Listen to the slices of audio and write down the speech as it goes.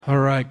All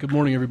right, good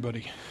morning,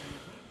 everybody.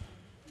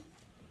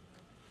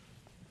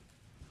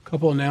 A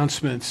couple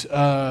announcements.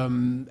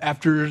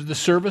 After the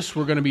service,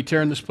 we're going to be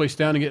tearing this place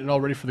down and getting it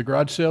all ready for the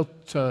garage sale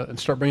and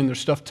start bringing their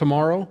stuff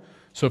tomorrow.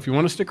 So if you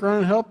want to stick around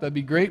and help, that'd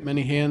be great.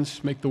 Many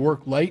hands make the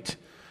work light.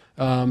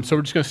 So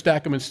we're just going to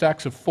stack them in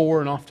stacks of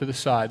 4 and off to the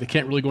side. They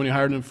can't really go any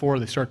higher than 4.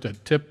 They start to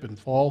tip and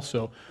fall.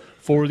 So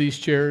 4 of these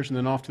chairs and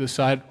then off to the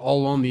side, all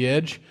along the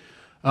edge.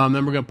 Then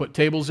we're going to put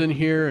tables in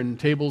here and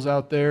tables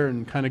out there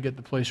and kind of get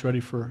the place ready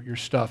for your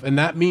stuff. And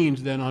that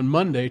means then on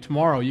Monday,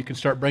 tomorrow, you can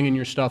start bringing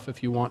your stuff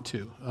if you want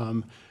to.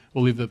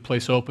 We'll leave the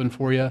place open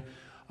for you.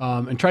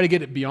 And try to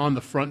get it beyond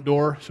the front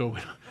door. So,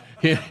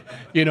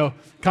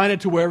 kind of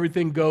to where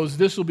everything goes.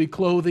 This will be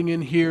clothing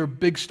in here.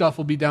 Big stuff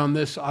will be down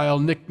this aisle.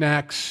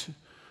 Knickknacks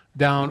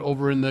down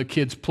over in the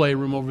kids'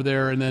 playroom over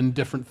there. And then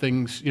different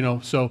things,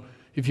 so...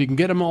 If you can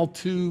get them all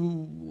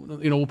to,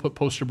 we'll put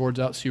poster boards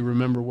out so you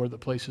remember where the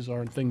places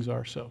are and things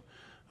are. So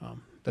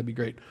that'd be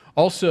great.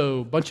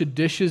 Also, a bunch of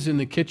dishes in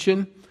the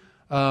kitchen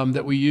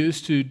that we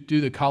use to do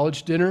the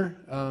college dinner,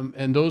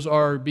 and those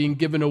are being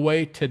given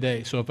away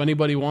today. So if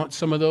anybody wants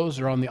some of those,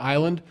 they're on the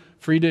island,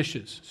 free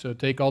dishes. So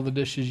take all the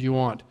dishes you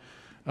want.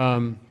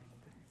 You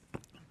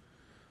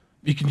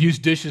can use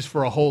dishes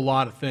for a whole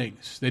lot of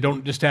things. They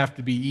don't just have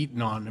to be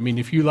eaten on.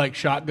 If you like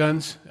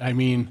shotguns,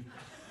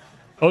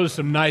 those are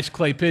some nice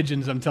clay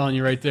pigeons, I'm telling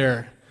you right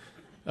there.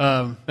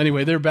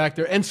 Anyway, they're back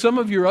there. And some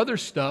of your other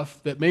stuff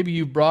that maybe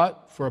you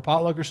brought for a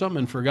potluck or something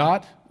and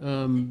forgot,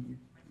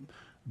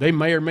 they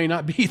may or may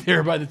not be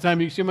there by the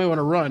time you might want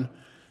to run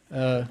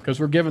because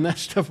we're giving that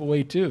stuff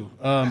away too.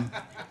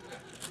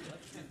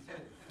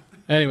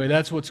 Anyway,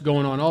 that's what's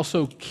going on.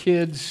 Also,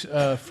 kids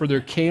for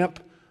their camp,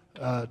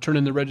 turn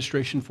in the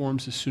registration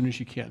forms as soon as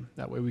you can.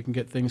 That way we can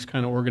get things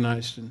kind of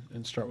organized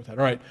and start with that.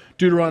 All right,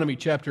 Deuteronomy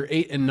chapter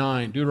 8 and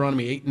 9.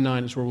 Deuteronomy 8 and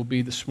 9 is where we'll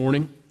be this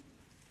morning.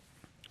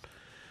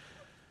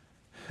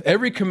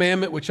 Every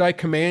commandment which I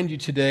command you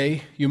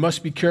today, you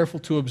must be careful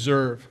to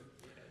observe,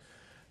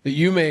 that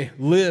you may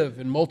live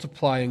and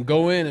multiply and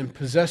go in and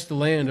possess the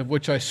land of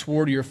which I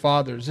swore to your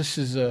fathers. This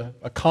is a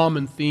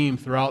common theme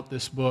throughout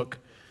this book.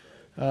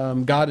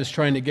 God is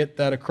trying to get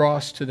that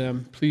across to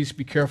them. Please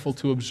be careful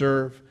to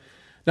observe.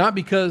 Not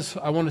because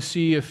I want to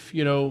see if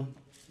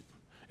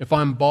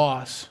I'm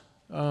boss.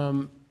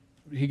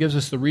 He gives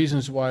us the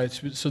reasons why.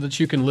 It's so that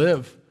you can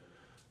live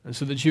and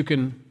so that you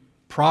can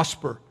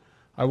prosper.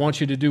 I want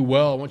you to do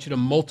well. I want you to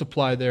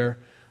multiply there.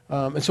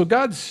 And so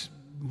God's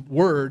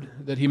word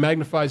that he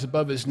magnifies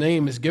above his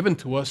name is given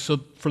to us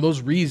for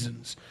those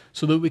reasons,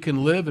 so that we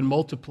can live and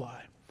multiply.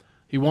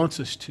 He wants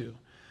us to.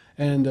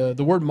 And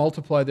the word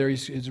multiply there,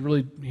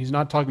 he's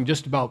not talking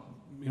just about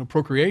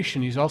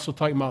procreation. He's also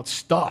talking about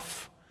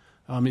stuff.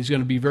 He's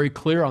going to be very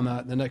clear on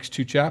that in the next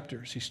 2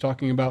 chapters. He's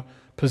talking about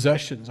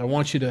possessions. I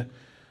want you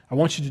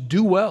to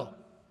do well.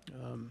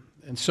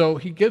 And so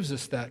he gives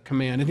us that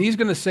command. And he's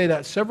going to say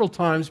that several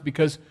times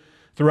because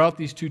throughout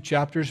these 2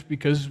 chapters,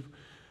 because,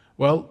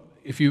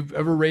 if you've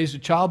ever raised a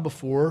child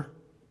before,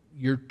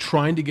 you're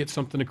trying to get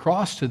something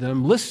across to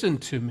them. Listen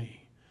to me.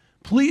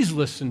 Please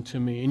listen to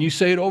me. And you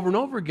say it over and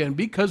over again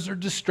because they're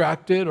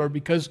distracted or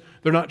because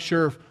they're not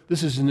sure if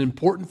this is an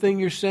important thing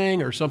you're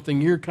saying or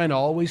something you're kind of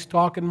always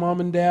talking, Mom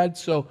and Dad.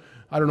 So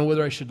I don't know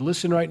whether I should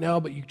listen right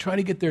now, but you try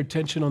to get their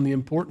attention on the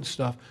important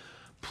stuff.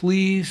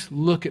 Please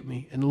look at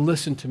me and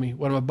listen to me.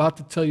 What I'm about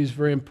to tell you is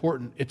very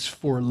important. It's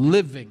for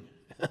living.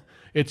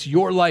 It's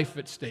your life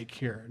at stake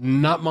here,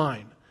 not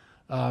mine.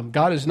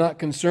 God is not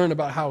concerned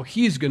about how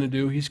he's going to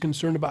do. He's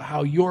concerned about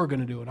how you're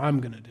going to do and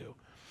I'm going to do.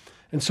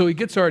 And so he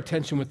gets our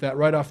attention with that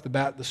right off the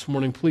bat this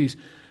morning. Please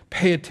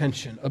pay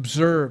attention,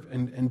 observe,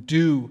 and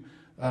do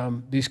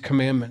these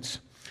commandments.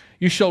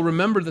 You shall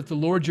remember that the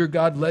Lord your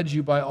God led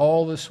you by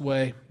all this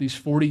way, these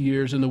 40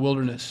 years in the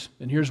wilderness.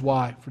 And here's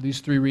why, for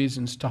these 3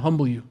 reasons: to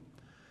humble you,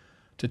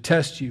 to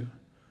test you,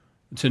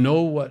 and to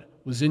know what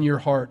was in your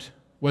heart,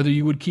 whether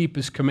you would keep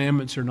his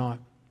commandments or not.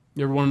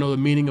 You ever want to know the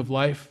meaning of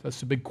life? That's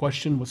the big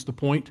question. What's the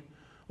point?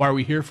 Why are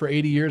we here for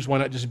 80 years? Why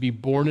not just be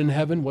born in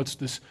heaven? What's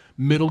this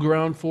middle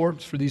ground for?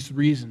 It's for these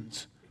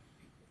reasons.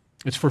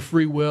 It's for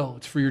free will.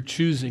 It's for your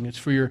choosing. It's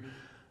for your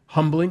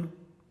humbling.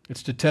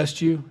 It's to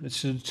test you.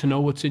 It's to know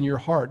what's in your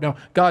heart. Now,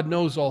 God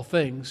knows all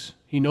things.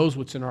 He knows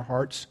what's in our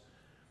hearts.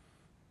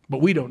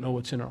 But we don't know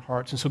what's in our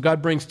hearts. And so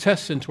God brings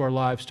tests into our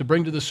lives to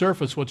bring to the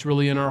surface what's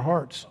really in our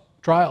hearts.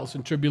 Trials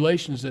and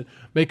tribulations that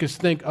make us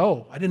think,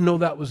 oh, I didn't know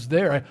that was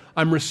there.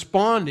 I'm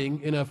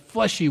responding in a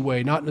fleshy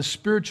way, not in a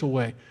spiritual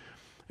way.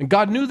 And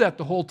God knew that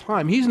the whole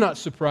time. He's not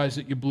surprised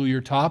that you blew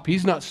your top.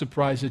 He's not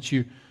surprised that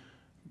you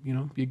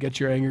get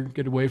your anger,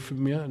 get away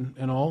from you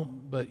and all,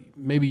 but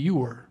maybe you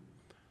were.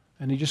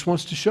 And he just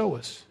wants to show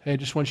us, hey, I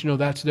just want you to know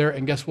that's there.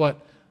 And guess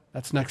what?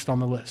 That's next on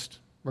the list.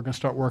 We're going to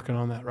start working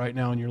on that right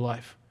now in your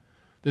life.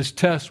 This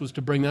test was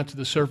to bring that to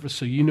the surface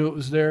so you knew it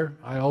was there.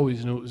 I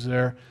always knew it was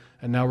there.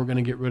 And now we're going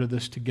to get rid of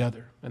this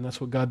together. And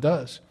that's what God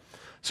does.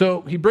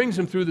 So he brings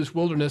them through this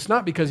wilderness,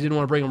 not because he didn't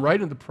want to bring them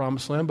right into the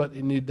promised land, but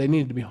they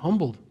needed to be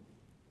humbled.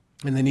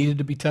 And they needed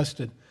to be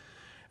tested.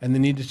 And they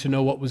needed to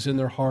know what was in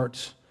their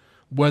hearts.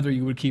 whether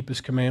you would keep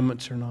his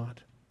commandments or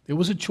not. It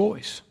was a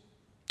choice.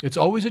 It's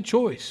always a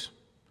choice.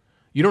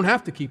 You don't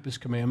have to keep his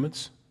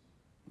commandments.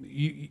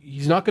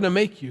 He's not going to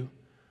make you.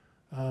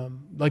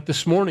 Like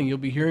this morning, you'll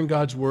be hearing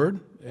God's word,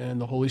 and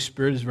the Holy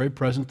Spirit is very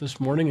present this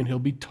morning, and he'll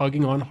be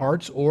tugging on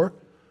hearts or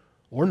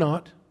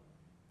not.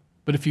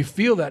 But if you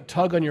feel that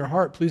tug on your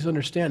heart, please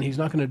understand, he's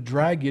not going to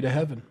drag you to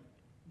heaven.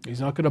 He's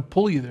not going to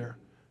pull you there.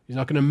 He's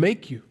not going to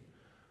make you.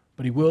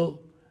 But he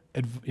will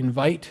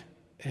invite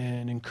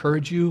and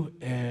encourage you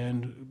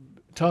and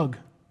tug.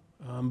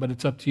 But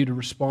it's up to you to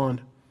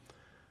respond.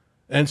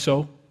 And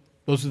so,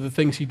 those are the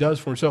things he does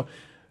for him. So,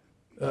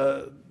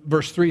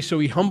 verse 3, so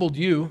he humbled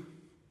you,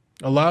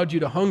 allowed you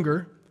to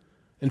hunger,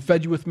 and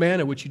fed you with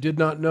manna, which you did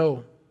not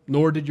know,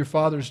 nor did your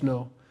fathers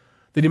know,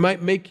 that he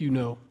might make you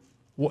know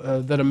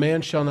that a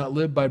man shall not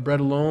live by bread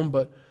alone,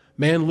 but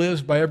man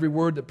lives by every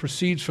word that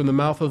proceeds from the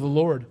mouth of the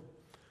Lord.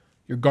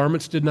 Your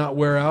garments did not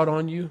wear out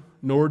on you,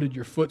 nor did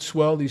your foot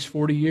swell these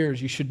 40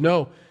 years. You should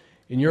know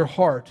in your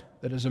heart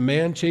that as a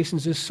man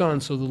chastens his son,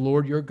 so the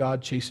Lord your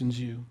God chastens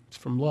you. It's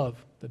from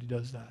love that he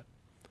does that.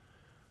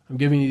 I'm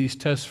giving you these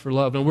tests for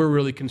love. And we're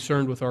really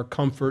concerned with our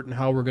comfort and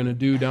how we're going to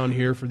do down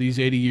here for these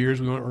 80 years,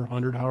 or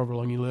 100, however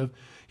long you live.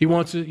 He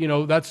wants it,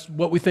 that's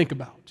what we think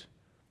about.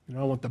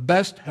 I want the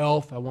best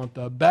health. I want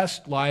the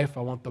best life.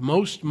 I want the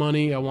most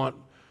money. I want.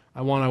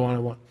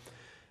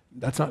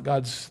 That's not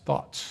God's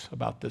thoughts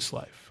about this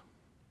life.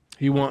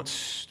 He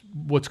wants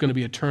what's going to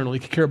be eternal. He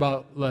could care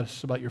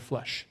less about your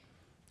flesh,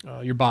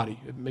 your body.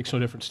 It makes no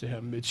difference to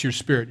him. It's your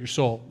spirit, your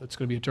soul, that's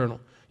going to be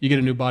eternal. You get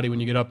a new body when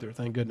you get up there,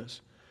 thank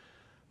goodness.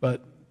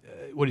 But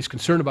what he's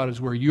concerned about is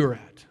where you're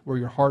at, where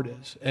your heart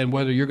is, and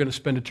whether you're going to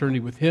spend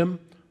eternity with him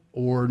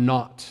or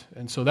not.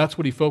 And so that's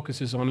what he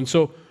focuses on. And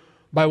so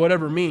by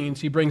whatever means,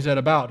 he brings that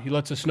about. He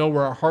lets us know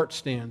where our heart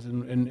stands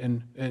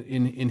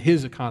in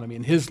his economy,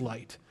 in his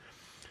light.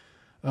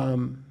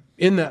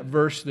 In that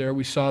verse there,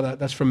 we saw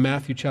that's from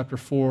Matthew chapter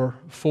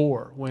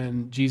 4,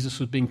 when Jesus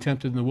was being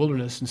tempted in the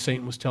wilderness and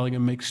Satan was telling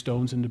him, make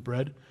stones into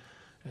bread.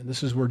 And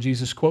this is where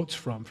Jesus quotes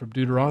from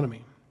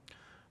Deuteronomy,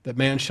 that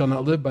man shall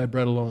not live by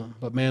bread alone,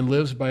 but man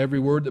lives by every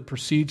word that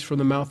proceeds from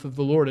the mouth of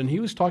the Lord. And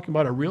he was talking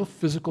about a real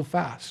physical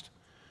fast.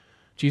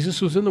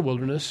 Jesus was in the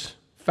wilderness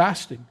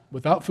fasting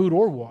without food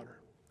or water.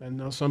 And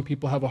now some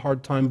people have a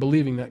hard time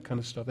believing that kind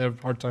of stuff. They have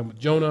a hard time with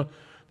Jonah.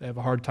 They have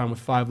a hard time with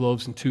 5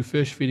 loaves and 2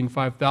 fish feeding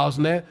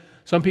 5,000.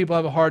 Some people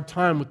have a hard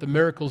time with the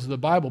miracles of the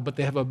Bible, but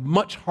they have a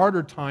much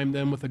harder time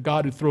than with a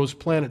God who throws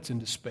planets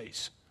into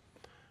space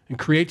and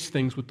creates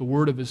things with the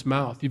word of his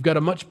mouth. You've got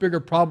a much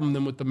bigger problem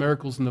than with the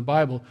miracles in the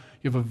Bible.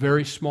 You have a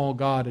very small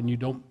God, and you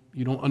don't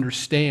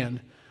understand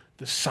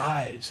the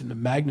size and the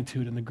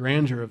magnitude and the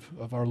grandeur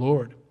of our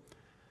Lord.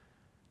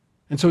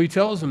 And so he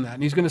tells them that,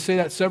 and he's going to say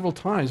that several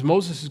times.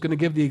 Moses is going to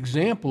give the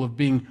example of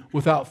being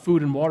without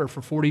food and water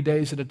for 40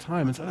 days at a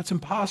time. And so that's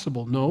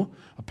impossible. No,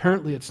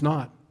 apparently it's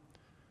not.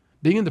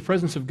 Being in the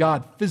presence of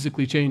God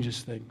physically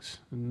changes things.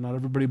 And not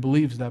everybody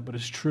believes that, but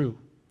it's true.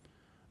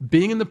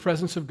 Being in the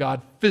presence of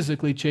God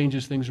physically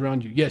changes things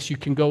around you. Yes, you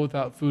can go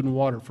without food and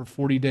water for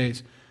 40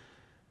 days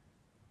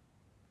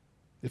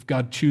if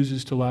God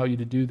chooses to allow you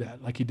to do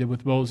that, like he did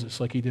with Moses,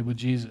 like he did with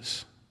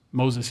Jesus.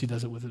 Moses, he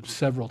does it with him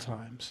several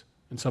times,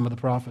 and some of the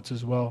prophets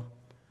as well.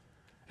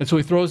 And so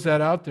he throws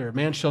that out there.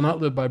 Man shall not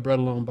live by bread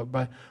alone,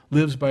 but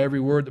lives by every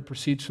word that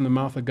proceeds from the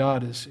mouth of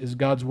God. Is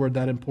God's word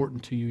that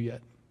important to you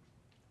yet?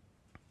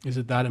 Is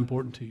it that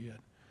important to you yet?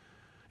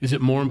 Is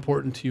it more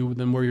important to you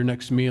than where your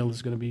next meal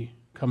is going to be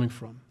coming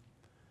from?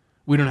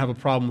 We don't have a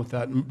problem with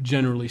that,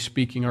 generally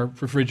speaking. Our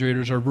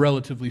refrigerators are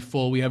relatively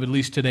full. We have at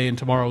least today and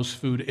tomorrow's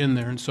food in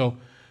there, and so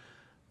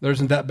there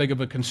isn't that big of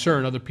a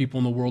concern. Other people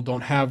in the world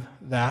don't have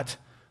that.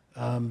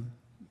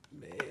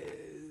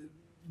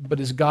 But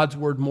is God's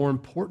word more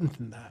important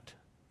than that?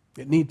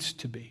 It needs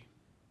to be.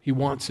 He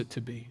wants it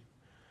to be.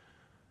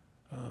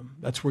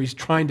 That's where he's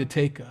trying to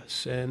take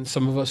us. And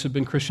some of us have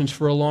been Christians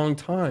for a long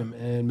time,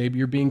 and maybe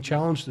you're being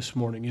challenged this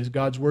morning. Is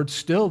God's word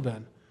still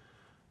then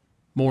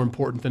more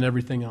important than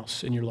everything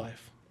else in your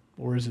life?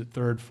 Or is it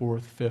third,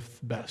 fourth, fifth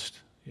best?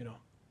 Well,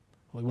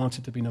 he wants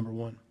it to be number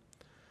one.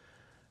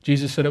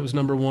 Jesus said it was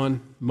number one.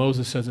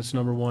 Moses says it's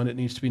number one. It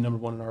needs to be number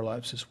one in our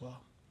lives as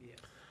well. Yes.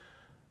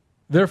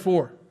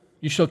 Therefore,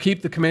 you shall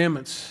keep the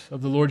commandments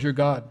of the Lord your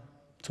God,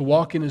 to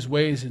walk in his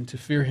ways and to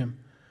fear him.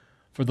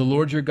 For the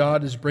Lord your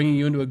God is bringing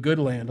you into a good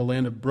land, a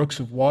land of brooks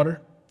of water,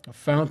 of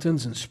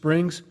fountains and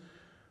springs,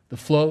 that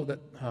flow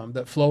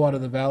out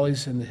of the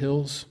valleys and the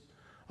hills,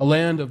 a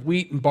land of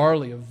wheat and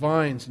barley, of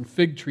vines and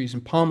fig trees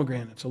and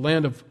pomegranates, a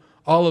land of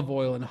olive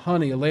oil and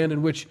honey, a land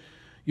in which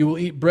you will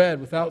eat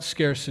bread without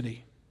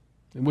scarcity,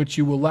 in which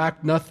you will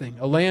lack nothing,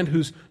 a land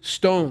whose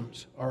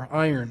stones are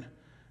iron,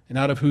 and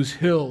out of whose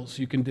hills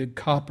you can dig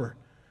copper.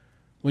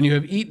 When you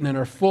have eaten and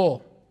are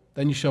full,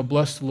 then you shall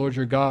bless the Lord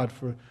your God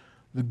for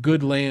the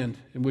good land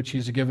in which he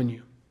has given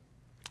you.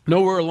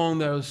 Nowhere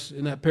along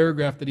in that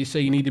paragraph did he say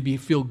you need to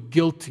feel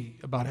guilty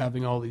about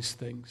having all these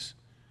things.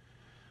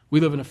 We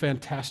live in a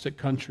fantastic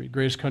country,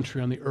 greatest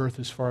country on the earth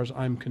as far as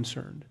I'm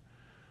concerned.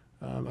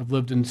 I've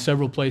lived in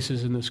several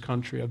places in this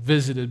country. I've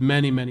visited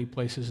many, many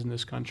places in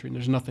this country, and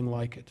there's nothing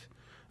like it.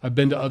 I've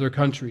been to other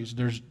countries.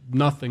 There's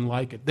nothing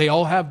like it. They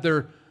all have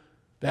their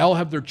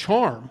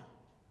charm.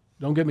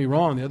 Don't get me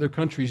wrong, the other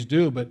countries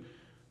do, but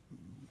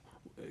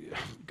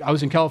I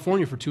was in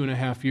California for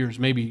 2.5 years,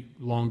 maybe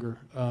longer.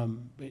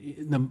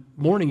 In the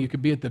morning, you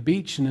could be at the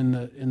beach, and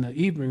in the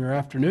evening or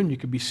afternoon, you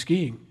could be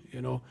skiing.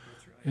 You know,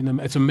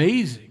 it's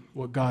amazing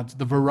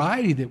the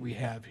variety that we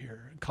have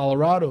here.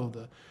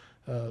 Colorado,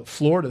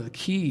 Florida, the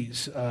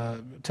Keys,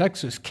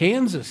 Texas,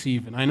 Kansas,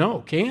 even. I know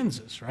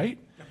Kansas, right?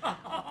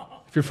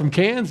 If you're from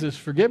Kansas,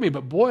 forgive me,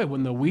 but boy,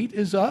 when the wheat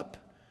is up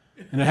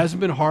and it hasn't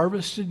been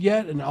harvested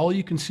yet, and all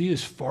you can see,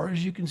 as far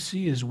as you can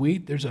see, is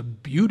wheat, there's a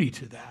beauty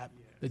to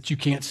that you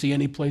can't see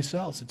anyplace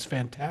else. It's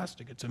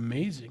fantastic. It's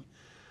amazing.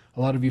 A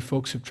lot of you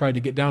folks have tried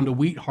to get down to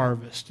wheat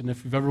harvest, and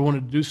if you've ever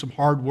wanted to do some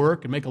hard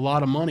work and make a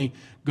lot of money,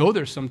 go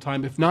there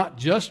sometime, if not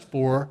just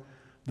for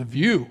the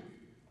view.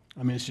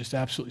 I mean, it's just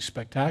absolutely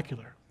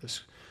spectacular.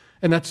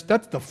 And that's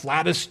the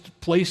flattest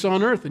place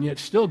on earth, and yet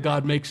still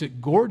God makes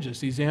it gorgeous,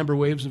 these amber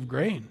waves of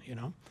grain, you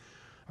know.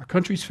 Our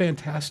country's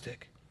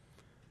fantastic.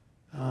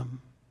 But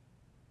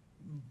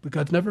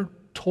God's never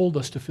told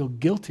us to feel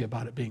guilty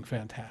about it being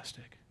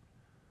fantastic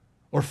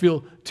or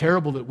feel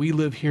terrible that we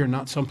live here and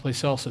not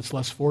someplace else that's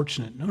less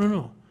fortunate.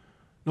 No.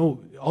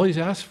 All he's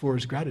asked for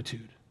is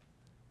gratitude.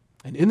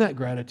 And in that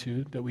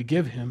gratitude that we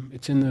give him,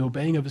 it's in the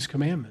obeying of his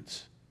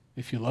commandments.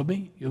 If you love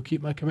me, you'll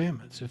keep my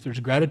commandments. If there's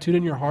gratitude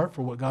in your heart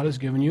for what God has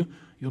given you,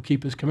 you'll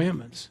keep his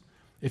commandments.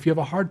 If you have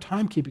a hard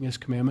time keeping his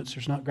commandments,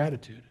 there's not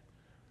gratitude.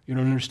 You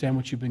don't understand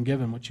what you've been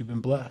given, what you've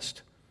been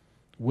blessed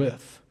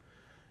with.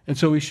 And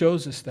so he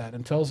shows us that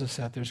and tells us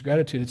that there's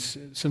gratitude.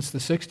 Since the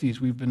 60s,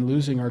 we've been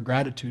losing our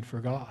gratitude for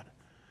God.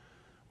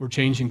 We're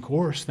changing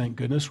course, thank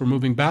goodness. We're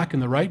moving back in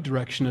the right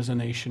direction as a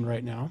nation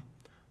right now.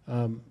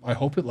 I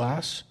hope it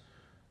lasts,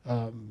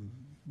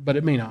 but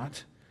it may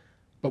not.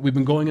 But we've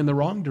been going in the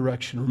wrong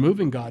direction,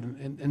 removing God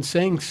and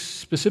saying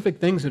specific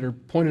things that are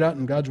pointed out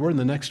in God's Word in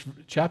the next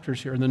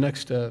chapters here, in the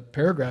next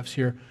paragraphs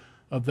here,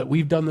 of that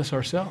we've done this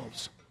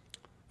ourselves.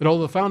 That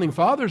although the founding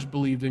fathers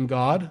believed in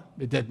God,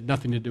 it had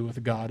nothing to do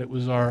with God. It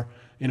was our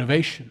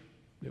innovation.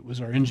 It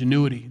was our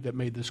ingenuity that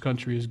made this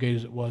country as great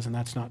as it was, and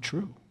that's not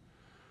true.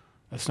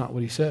 That's not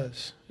what he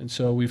says. And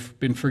so we've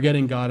been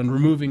forgetting God and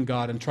removing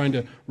God and trying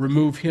to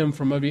remove him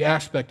from every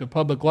aspect of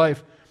public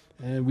life.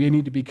 And we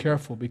need to be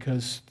careful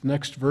because the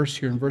next verse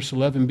here in verse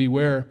 11,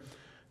 beware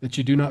that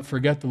you do not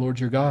forget the Lord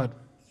your God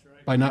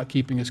by not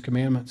keeping his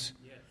commandments,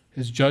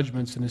 his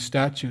judgments, and his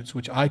statutes,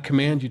 which I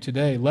command you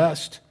today,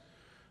 lest,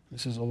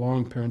 this is a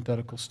long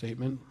parenthetical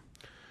statement,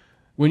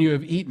 when you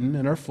have eaten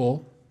and are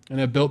full and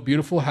have built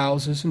beautiful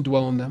houses and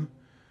dwell in them,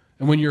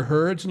 and when your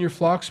herds and your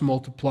flocks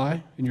multiply,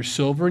 and your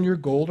silver and your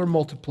gold are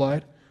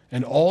multiplied,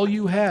 and all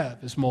you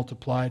have is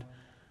multiplied,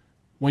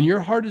 when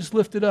your heart is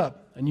lifted up,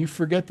 and you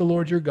forget the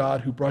Lord your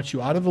God, who brought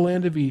you out of the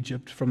land of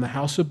Egypt, from the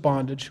house of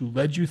bondage, who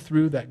led you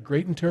through that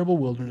great and terrible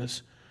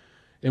wilderness,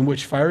 in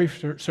which fiery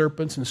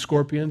serpents and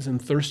scorpions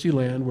and thirsty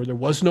land, where there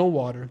was no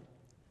water,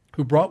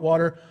 who brought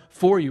water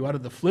for you out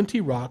of the flinty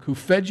rock, who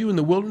fed you in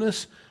the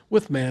wilderness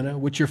with manna,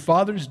 which your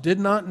fathers did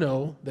not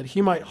know, that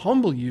he might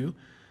humble you,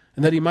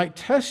 and that he might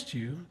test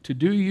you, to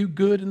do you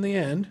good in the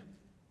end,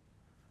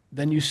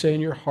 then you say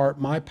in your heart,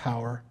 my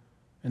power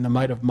and the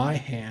might of my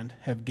hand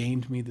have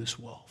gained me this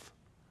wealth.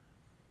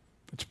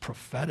 It's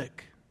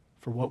prophetic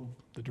for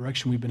the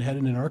direction we've been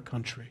heading in our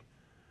country.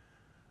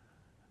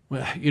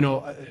 Well, you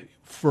know,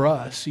 for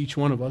us, each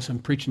one of us, I'm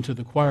preaching to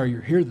the choir,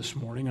 you're here this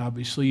morning,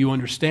 obviously, you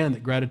understand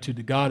that gratitude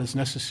to God is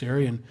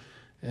necessary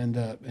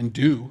and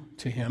due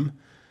to him.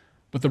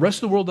 But the rest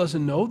of the world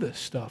doesn't know this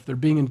stuff. They're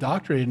being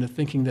indoctrinated into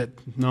thinking that,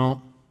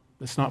 no,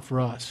 that's not for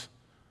us.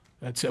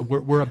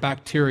 We're a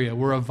bacteria,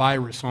 we're a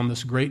virus on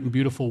this great and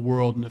beautiful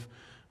world, and if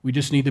we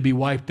just need to be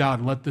wiped out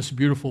and let this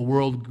beautiful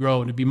world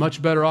grow, and it'd be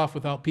much better off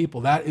without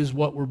people. That is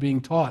what we're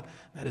being taught.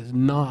 That is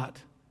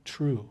not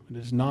true. It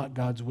is not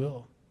God's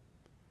will.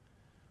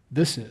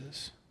 This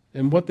is.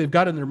 And what they've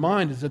got in their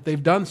mind is that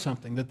they've done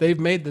something, that they've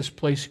made this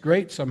place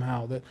great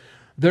somehow, that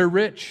they're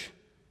rich.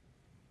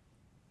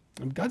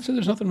 And God said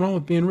there's nothing wrong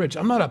with being rich.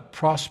 I'm not a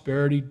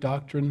prosperity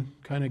doctrine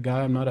kind of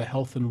guy. I'm not a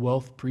health and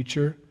wealth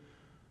preacher.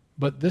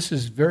 But this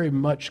is very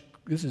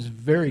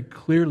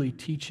clearly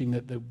teaching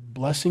that the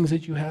blessings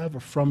that you have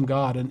are from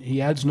God, and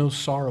he adds no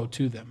sorrow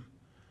to them.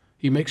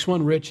 He makes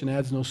one rich and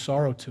adds no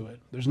sorrow to it.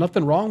 There's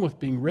nothing wrong with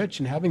being rich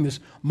and having this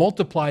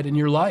multiplied in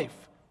your life.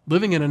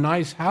 Living in a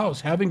nice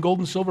house, having gold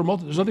and silver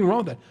multiplied. There's nothing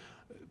wrong with that,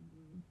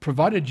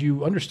 provided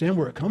you understand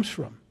where it comes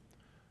from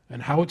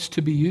and how it's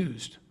to be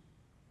used.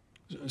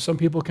 Some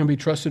people can be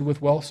trusted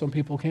with wealth, some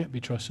people can't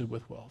be trusted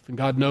with wealth, and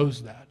God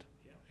knows that.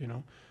 You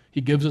know,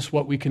 he gives us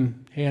what we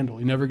can handle.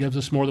 He never gives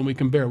us more than we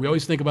can bear. We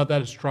always think about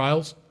that as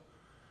trials.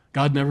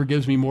 God never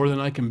gives me more than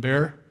I can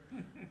bear.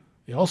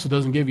 He also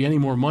doesn't give you any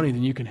more money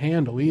than you can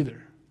handle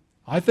either.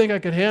 I think I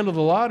could handle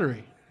the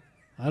lottery.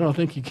 I don't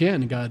think you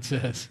can, God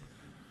says.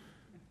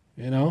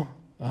 You know,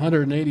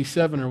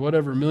 187 or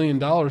whatever $1 million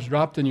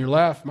dropped in your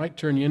lap might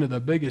turn you into the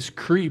biggest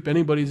creep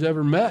anybody's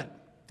ever met.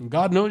 And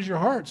God knows your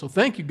heart. So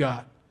thank you,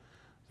 God,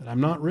 that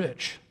I'm not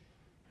rich.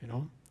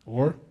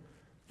 Or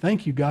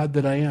thank you, God,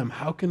 that I am.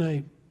 How can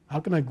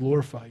I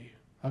glorify you?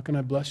 How can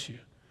I bless you?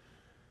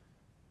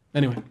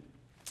 Anyway,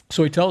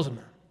 so he tells him,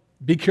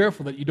 be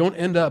careful that you don't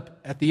end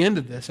up at the end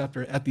of this,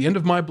 at the end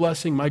of my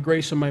blessing, my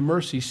grace, and my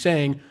mercy,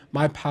 saying,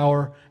 my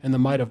power and the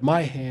might of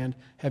my hand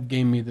have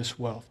gained me this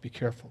wealth. Be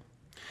careful.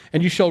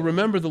 And you shall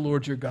remember the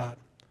Lord your God,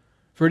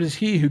 for it is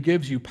he who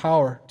gives you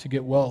power to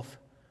get wealth,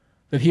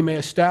 that he may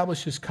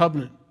establish his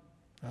covenant,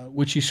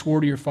 which he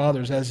swore to your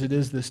fathers, as it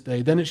is this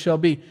day. Then it shall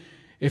be,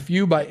 if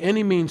you by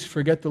any means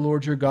forget the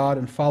Lord your God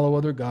and follow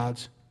other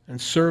gods, and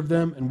serve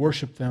them and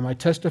worship them, I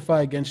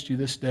testify against you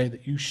this day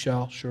that you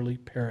shall surely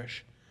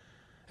perish.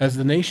 As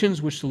the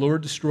nations which the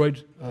Lord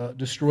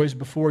destroys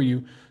before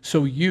you,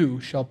 so you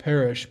shall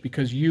perish,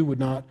 because you would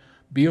not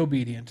be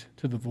obedient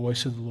to the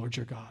voice of the Lord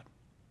your God.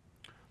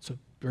 It's a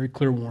very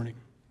clear warning.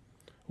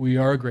 We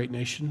are a great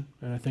nation,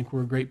 and I think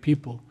we're a great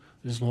people,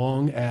 as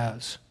long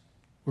as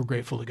we're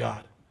grateful to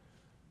God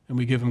and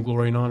we give him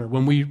glory and honor.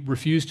 When we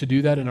refuse to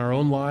do that in our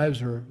own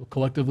lives or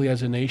collectively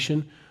as a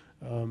nation,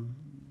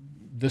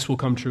 this will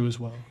come true as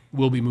well.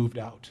 We'll be moved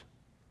out.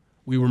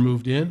 We were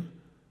moved in,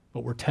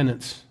 but we're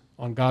tenants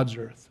on God's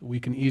earth. We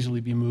can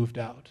easily be moved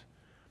out.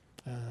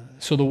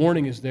 So the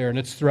warning is there, and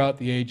it's throughout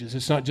the ages.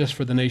 It's not just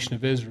for the nation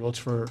of Israel. It's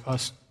for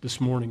us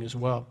this morning as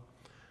well.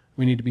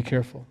 We need to be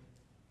careful.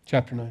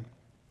 Chapter 9.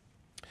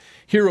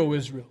 Hear, O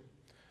Israel,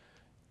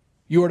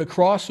 you are to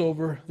cross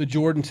over the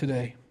Jordan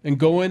today and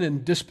go in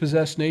and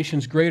dispossess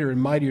nations greater and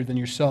mightier than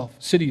yourself,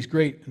 cities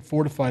great and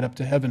fortified up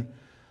to heaven,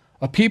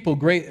 a people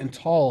great and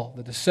tall,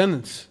 the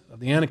descendants of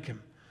the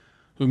Anakim,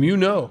 whom you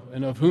know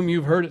and of whom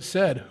you've heard it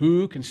said,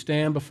 who can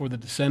stand before the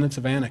descendants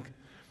of Anak?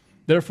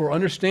 Therefore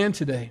understand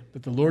today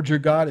that the Lord your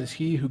God is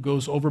he who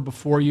goes over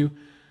before you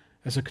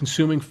as a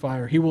consuming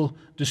fire. He will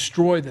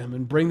destroy them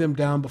and bring them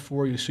down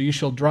before you, so you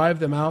shall drive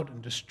them out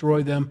and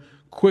destroy them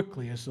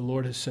quickly, as the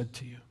Lord has said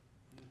to you.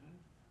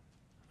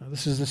 Now,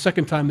 this is the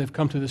second time they've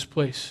come to this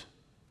place,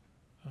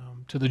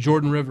 to the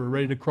Jordan River,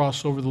 ready to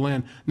cross over the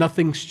land.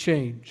 Nothing's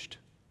changed.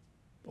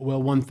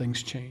 Well, one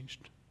thing's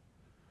changed.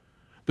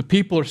 The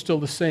people are still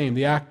the same.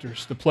 The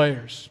actors, the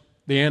players,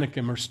 the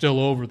Anakim are still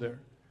over there.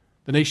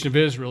 The nation of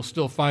Israel is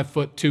still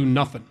 5'2",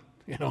 nothing.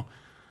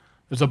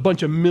 There's a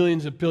bunch of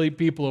millions of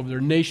people over there,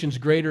 nations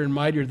greater and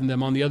mightier than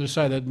them on the other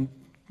side. That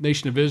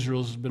nation of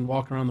Israel has been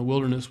walking around the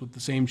wilderness with the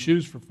same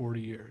shoes for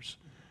 40 years.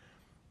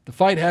 The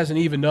fight hasn't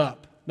evened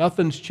up.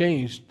 Nothing's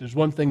changed. There's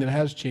one thing that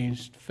has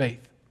changed,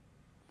 faith.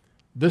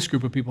 This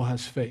group of people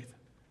has faith.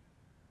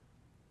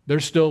 They're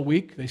still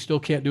weak. They still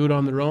can't do it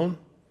on their own.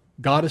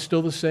 God is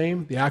still the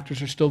same. The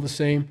actors are still the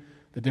same.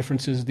 The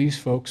difference is these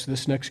folks,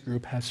 this next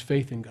group, has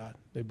faith in God.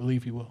 They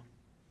believe he will.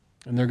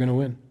 And they're going to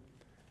win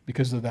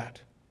because of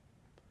that.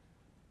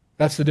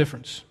 That's the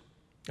difference.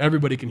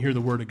 Everybody can hear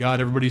the word of God.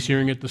 Everybody's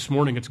hearing it this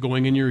morning. It's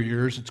going in your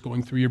ears. It's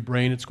going through your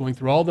brain. It's going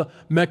through all the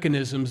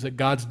mechanisms that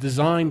God's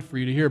designed for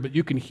you to hear. But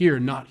you can hear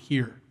and not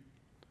hear.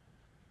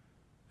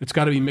 It's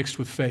got to be mixed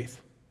with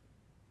faith.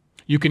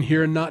 You can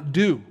hear and not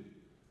do.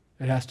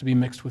 It has to be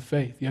mixed with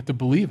faith. You have to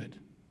believe it.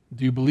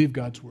 Do you believe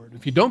God's word?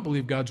 If you don't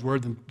believe God's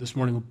word, then this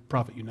morning will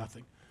profit you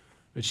nothing.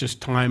 It's just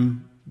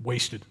time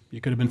wasted. You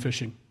could have been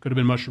fishing, could have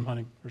been mushroom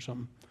hunting or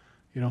something,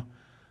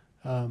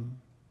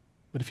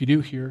 But if you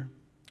do hear,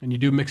 and you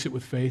do mix it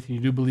with faith, and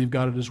you do believe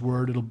God at his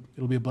word,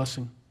 it'll be a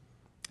blessing.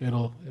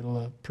 It'll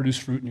produce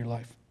fruit in your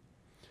life.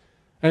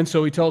 And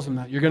so he tells them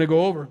that. You're going to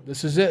go over.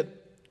 This is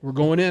it. We're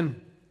going in.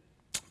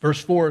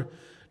 Verse 4,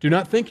 do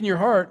not think in your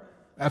heart,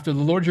 after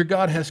the Lord your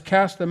God has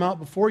cast them out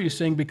before you,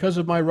 saying, because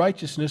of my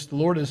righteousness the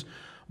Lord has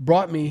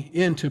brought me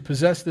in to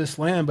possess this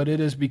land, but it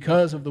is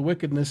because of the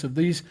wickedness of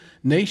these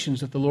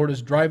nations that the Lord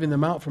is driving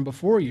them out from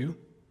before you.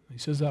 He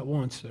says that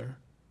once there.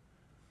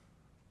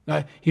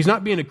 Now, he's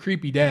not being a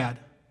creepy dad.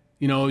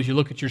 As you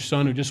look at your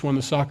son who just won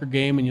the soccer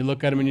game and you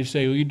look at him and you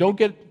say, well, you don't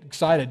get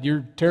excited. You're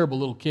a terrible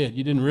little kid.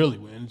 You didn't really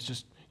win. It's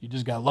just, you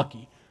just got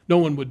lucky. No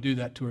one would do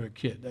that to a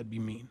kid. That'd be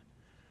mean.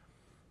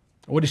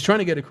 What he's trying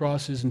to get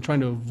across is, and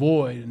trying to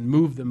avoid and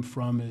move them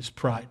from, is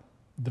pride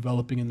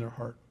developing in their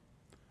heart.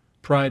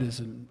 Pride is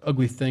an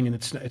ugly thing, and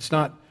it's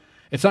not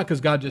because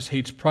God just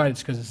hates pride.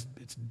 It's because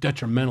it's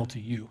detrimental to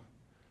you.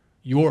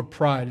 Your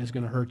pride is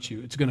going to hurt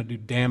you. It's going to do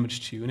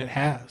damage to you, and it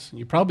has. And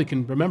you probably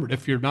can remember it.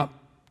 If you're not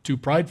too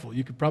prideful,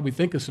 you could probably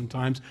think of some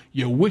times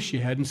you wish you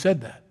hadn't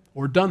said that,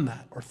 or done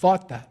that, or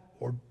thought that,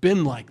 or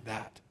been like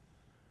that.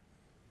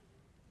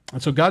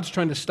 And so God's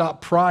trying to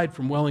stop pride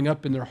from welling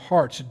up in their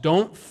hearts.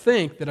 Don't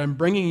think that I'm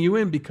bringing you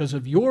in because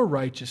of your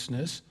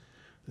righteousness.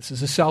 This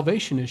is a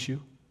salvation issue.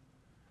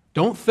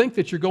 Don't think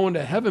that you're going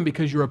to heaven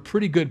because you're a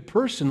pretty good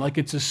person, like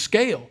it's a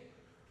scale.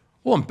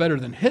 Oh, I'm better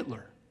than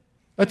Hitler.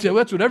 That's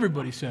what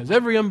everybody says.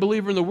 Every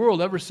unbeliever in the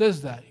world ever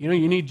says that. You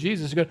need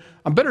Jesus.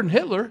 I'm better than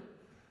Hitler,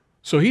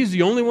 so he's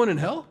the only one in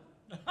hell?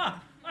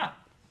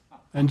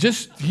 And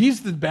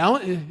he's the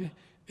balance.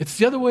 It's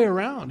the other way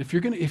around.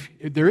 If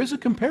there is a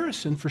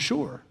comparison for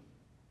sure,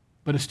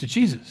 but it's to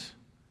Jesus.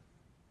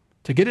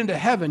 To get into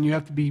heaven, you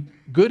have to be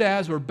good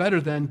as or better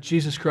than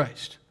Jesus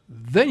Christ.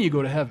 then you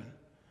go to heaven.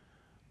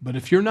 But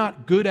if you're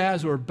not good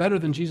as or better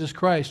than Jesus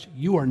Christ,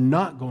 you are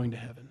not going to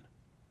heaven.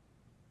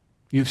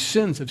 Your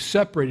sins have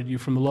separated you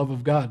from the love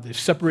of God. They've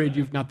separated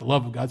you, not the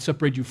love of God,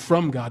 separated you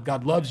from God.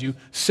 God loves you,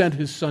 sent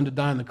his son to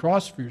die on the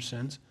cross for your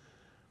sins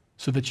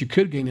so that you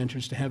could gain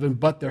entrance to heaven,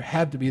 but there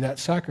had to be that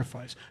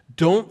sacrifice.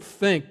 Don't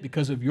think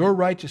because of your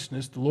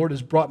righteousness the Lord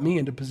has brought me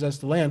in to possess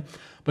the land,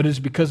 but it is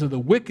because of the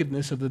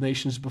wickedness of the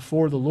nations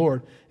before the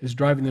Lord is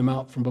driving them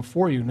out from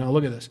before you. Now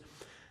look at this.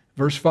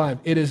 Verse 5,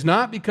 it is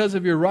not because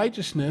of your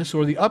righteousness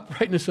or the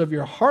uprightness of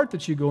your heart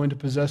that you go in to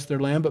possess their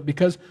land, but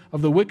because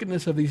of the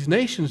wickedness of these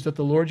nations that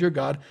the Lord your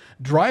God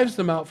drives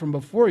them out from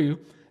before you,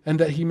 and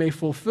that he may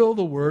fulfill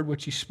the word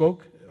which he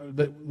spoke,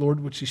 the Lord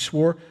which he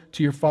swore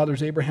to your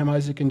fathers Abraham,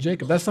 Isaac, and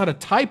Jacob. That's not a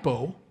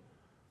typo.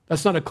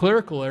 That's not a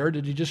clerical error.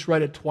 Did he just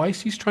write it twice?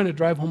 He's trying to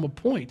drive home a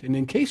point. And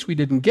in case we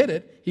didn't get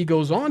it, he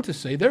goes on to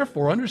say,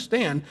 therefore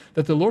understand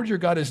that the Lord your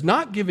God is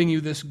not giving you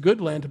this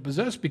good land to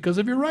possess because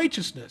of your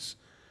righteousness.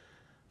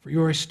 For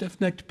you are a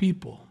stiff-necked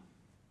people.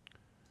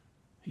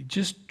 He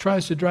just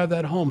tries to drive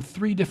that home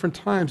 3 different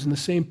times in the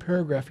same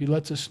paragraph. He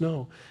lets us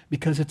know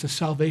because it's a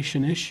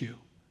salvation issue.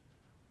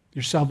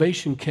 Your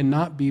salvation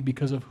cannot be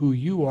because of who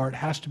you are. It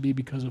has to be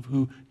because of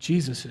who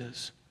Jesus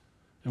is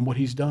and what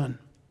he's done.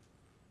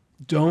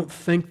 Don't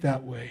think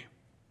that way.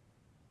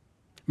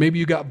 Maybe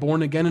you got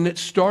born again and it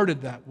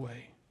started that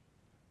way.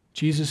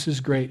 Jesus is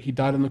great. He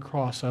died on the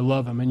cross. I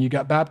love him. And you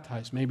got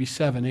baptized, maybe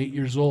 7, 8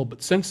 years old.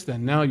 But since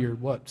then, now you're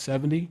what,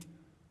 70?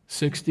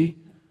 60,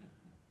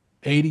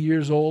 80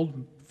 years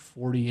old,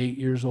 48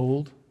 years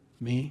old,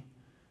 me.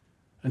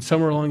 And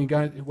somewhere along you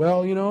got,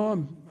 well, you know,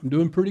 I'm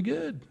doing pretty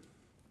good.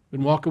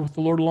 Been walking with the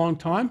Lord a long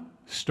time.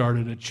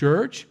 Started a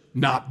church.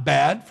 Not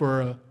bad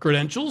for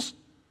credentials.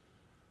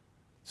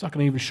 It's not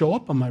going to even show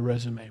up on my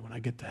resume when I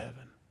get to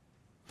heaven.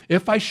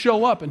 If I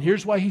show up, and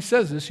here's why he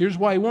says this, here's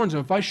why he warns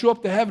them. If I show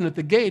up to heaven at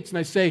the gates and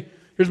I say,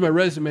 here's my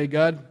resume,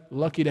 God,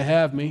 lucky to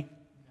have me.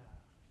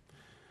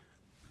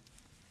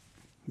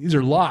 These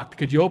are locked.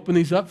 Could you open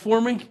these up for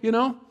me? You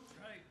know?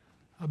 Right.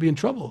 I'll be in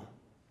trouble.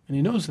 And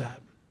he knows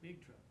that. Big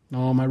trouble.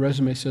 No, my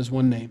resume says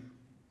one name,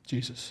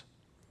 Jesus.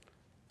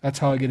 That's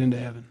how I get into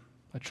heaven.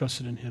 I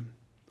trusted in him.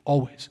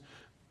 Always.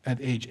 At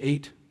age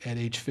 8, at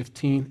age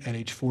 15, at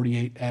age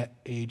 48, at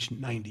age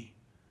 90.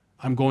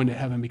 I'm going to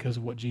heaven because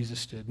of what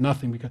Jesus did.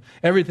 Nothing because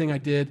everything I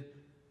did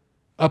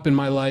up in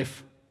my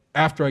life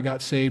after I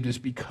got saved is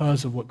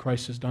because of what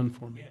Christ has done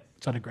for me. Yeah.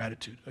 It's out of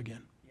gratitude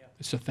again. Yeah.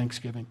 It's a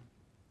thanksgiving.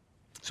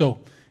 So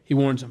he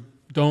warns them,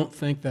 don't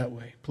think that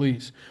way,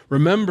 please.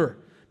 Remember,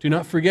 do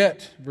not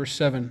forget, verse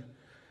 7,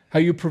 how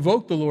you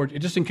provoked the Lord.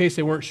 Just in case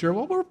they weren't sure,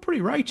 well, we're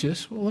pretty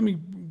righteous. Well, let me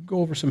go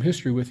over some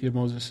history with you,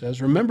 Moses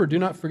says. Remember, do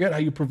not forget how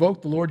you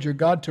provoked the Lord your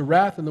God to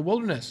wrath in the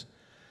wilderness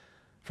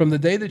from the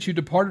day that you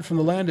departed from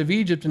the land of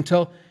Egypt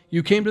until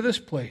you came to this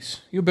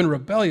place. You've been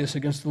rebellious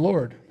against the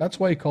Lord. That's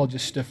why he called you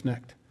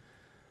stiff-necked.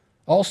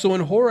 Also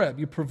in Horeb,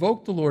 you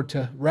provoked the Lord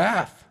to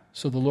wrath,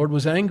 so the Lord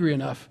was angry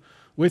enough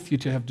with you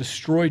to have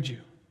destroyed you.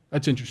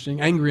 That's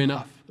interesting. Angry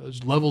enough.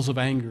 Those levels of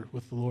anger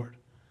with the Lord.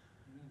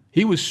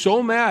 He was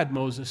so mad,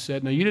 Moses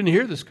said. Now, you didn't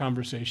hear this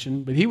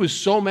conversation, but he was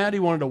so mad he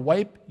wanted to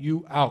wipe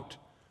you out.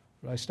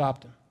 But I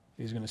stopped him.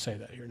 He's going to say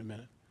that here in a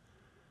minute.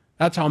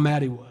 That's how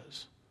mad he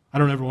was. I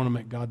don't ever want to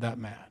make God that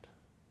mad.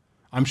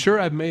 I'm sure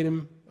I've made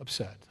him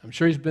upset. I'm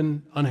sure he's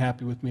been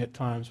unhappy with me at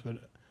times, but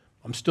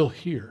I'm still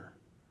here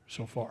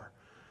so far.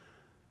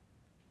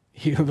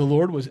 The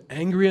Lord was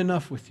angry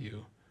enough with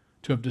you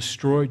to have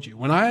destroyed you.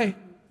 When I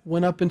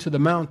went up into the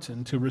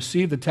mountain to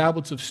receive the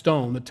tablets of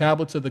stone, the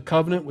tablets of the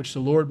covenant which the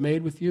Lord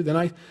made with you, then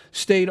I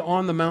stayed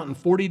on the mountain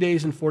 40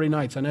 days and 40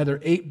 nights. I neither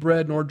ate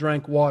bread nor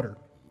drank water.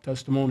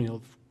 Testimonial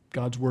of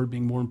God's word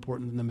being more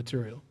important than the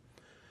material.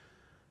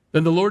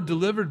 Then the Lord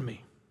delivered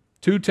me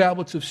 2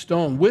 tablets of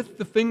stone with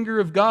the finger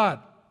of God.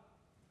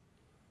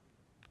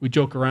 We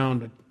joke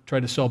around. I try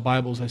to sell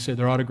Bibles. I say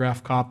they're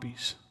autographed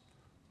copies.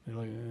 They're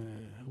like,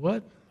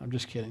 what? I'm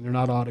just kidding. They're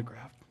not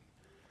autographed.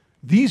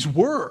 These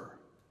were.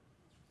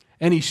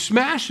 And he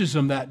smashes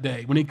them that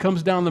day when he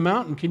comes down the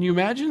mountain. Can you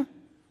imagine?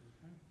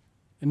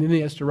 And then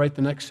he has to write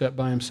the next set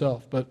by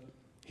himself. But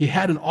he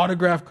had an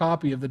autographed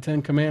copy of the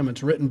 10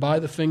 Commandments written by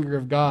the finger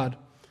of God.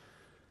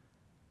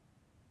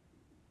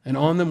 And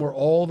on them were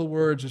all the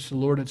words which the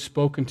Lord had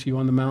spoken to you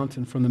on the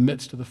mountain from the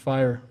midst of the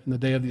fire in the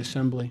day of the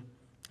assembly.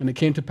 And it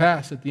came to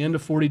pass at the end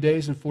of 40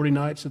 days and 40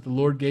 nights that the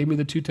Lord gave me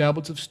the 2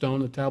 tablets of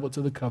stone, the tablets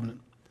of the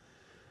covenant.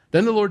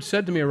 Then the Lord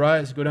said to me,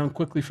 arise, go down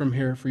quickly from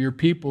here, for your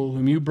people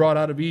whom you brought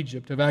out of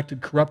Egypt have acted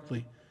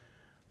corruptly.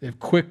 They have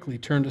quickly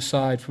turned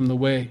aside from the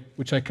way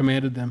which I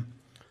commanded them.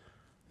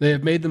 They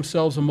have made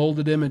themselves a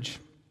molded image.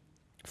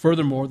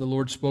 Furthermore, the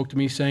Lord spoke to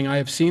me, saying, I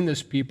have seen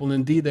this people, and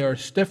indeed they are a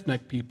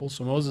stiff-necked people.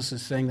 So Moses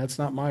is saying, that's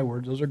not my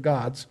words, those are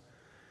God's.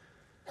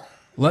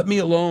 Let me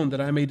alone,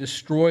 that I may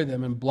destroy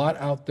them and blot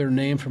out their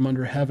name from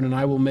under heaven, and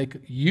I will make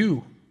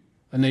you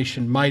a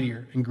nation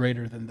mightier and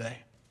greater than they.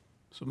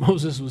 So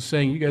Moses was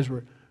saying,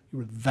 you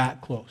were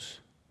that close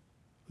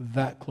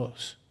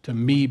to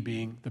me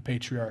being the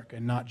patriarch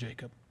and not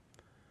Jacob.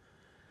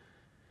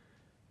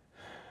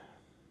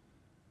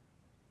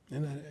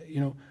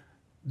 And,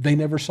 they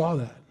never saw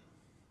that.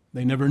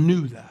 They never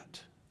knew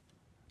that.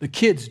 The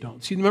kids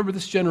don't. See, remember,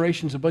 this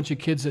generation's a bunch of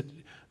kids that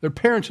their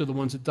parents are the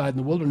ones that died in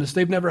the wilderness.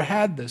 They've never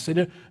had this.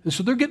 And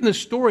so they're getting this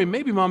story.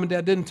 Maybe mom and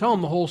dad didn't tell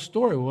them the whole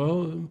story.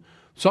 Well,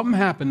 something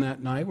happened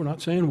that night. We're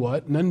not saying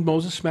what. And then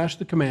Moses smashed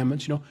the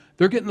commandments.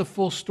 They're getting the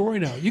full story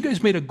now. You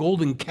guys made a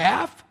golden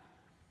calf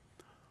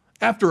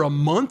after a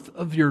month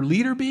of your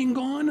leader being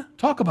gone?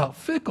 Talk about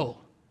fickle.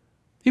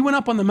 He went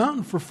up on the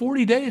mountain for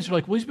 40 days. They're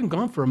like, well, he's been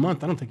gone for a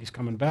month. I don't think he's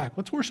coming back.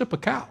 Let's worship a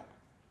cow.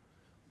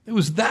 It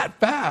was that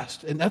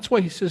fast. And that's why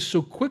he says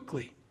so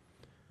quickly.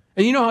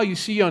 And you know how you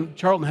see on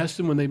Charlton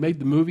Heston when they made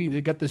the movie,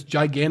 they got this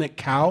gigantic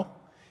cow?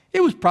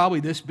 It was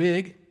probably this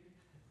big.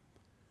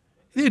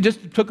 They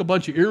just took a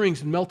bunch of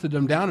earrings and melted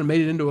them down and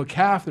made it into a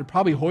calf. They're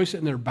probably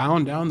hoisted and they're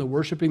bowing down. They're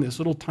worshiping this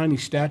little tiny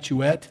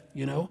statuette,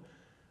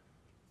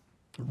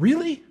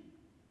 Really?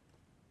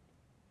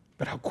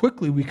 But how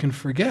quickly we can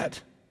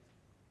forget.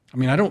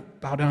 I don't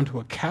bow down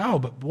to a cow,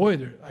 but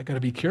boy, I got to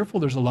be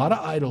careful. There's a lot of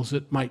idols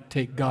that might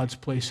take God's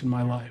place in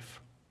my life.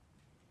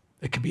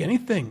 It could be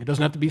anything. It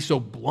doesn't have to be so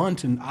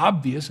blunt and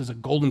obvious as a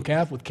golden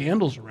calf with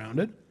candles around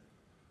it.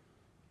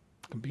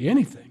 It can be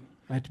anything.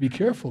 I have to be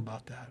careful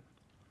about that.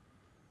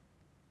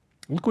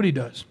 Look what he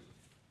does.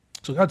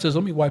 So God says,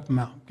 let me wipe them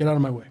out. Get out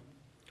of my way.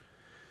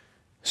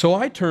 So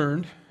I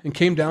turned and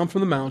came down from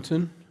the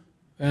mountain,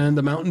 and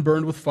the mountain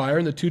burned with fire,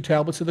 and the 2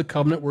 tablets of the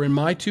covenant were in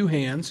my 2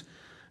 hands.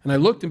 And I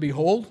looked, and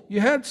behold,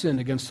 you had sinned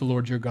against the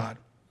Lord your God.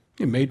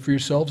 You made for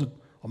yourselves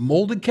a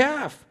molded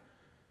calf.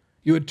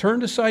 You had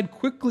turned aside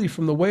quickly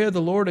from the way of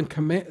the Lord and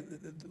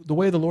the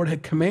way the Lord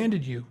had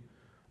commanded you.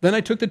 Then I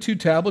took the 2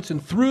 tablets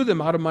and threw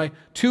them out of my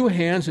 2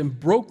 hands and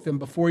broke them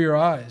before your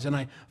eyes. And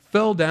I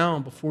fell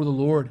down before the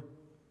Lord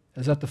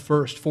as at the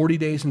first. 40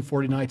 days and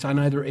 40 nights I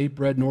neither ate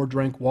bread nor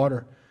drank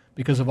water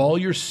because of all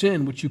your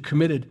sin which you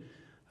committed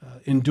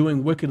in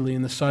doing wickedly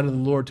in the sight of the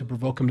Lord to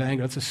provoke him to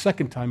anger. That's the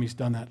second time he's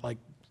done that,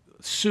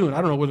 soon.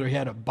 I don't know whether he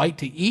had a bite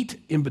to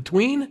eat in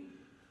between,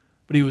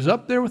 but he was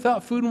up there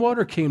without food and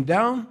water, came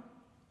down.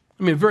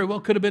 It very well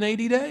could have been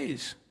 80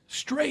 days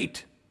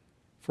straight,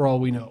 for all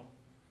we know.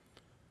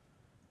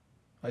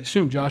 I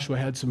assume Joshua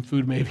had some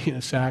food maybe in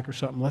a sack or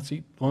something. Let's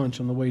eat lunch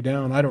on the way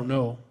down. I don't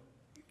know.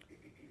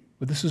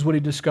 But this is what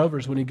he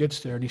discovers when he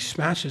gets there, and he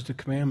smashes the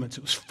commandments.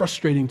 It was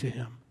frustrating to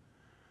him.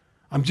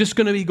 I'm just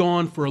going to be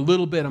gone for a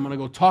little bit. I'm going to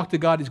go talk to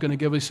God. He's going to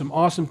give me some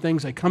awesome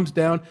things. He comes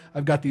down.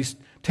 I've got these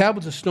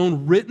tablets of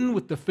stone written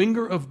with the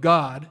finger of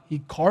God.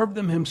 He carved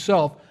them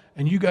himself,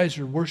 and you guys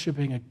are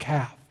worshiping a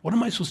calf. What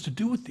am I supposed to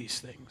do with these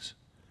things?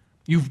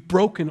 You've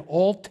broken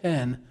all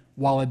 10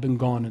 while I've been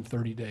gone in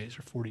 30 days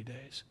or 40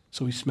 days.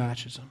 So he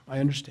smashes them. I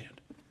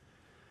understand.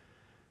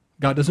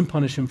 God doesn't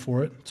punish him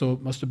for it, so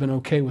it must have been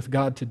okay with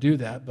God to do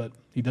that, but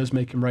he does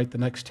make him write the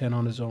next 10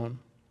 on his own.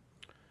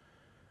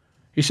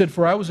 He said,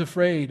 for I was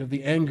afraid of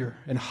the anger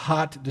and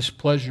hot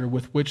displeasure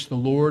with which the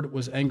Lord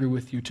was angry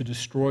with you to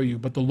destroy you.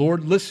 But the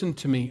Lord listened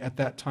to me at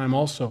that time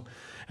also.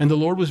 And the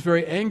Lord was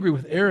very angry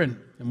with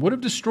Aaron and would have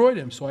destroyed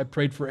him. So I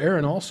prayed for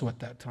Aaron also at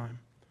that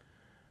time.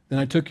 Then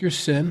I took your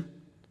sin.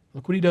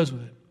 Look what he does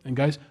with it. And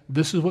guys,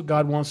 this is what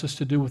God wants us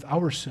to do with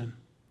our sin.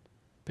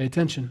 Pay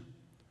attention.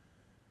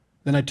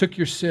 Then I took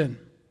your sin,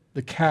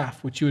 the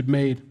calf which you had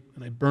made,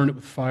 and I burned it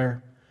with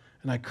fire.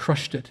 And I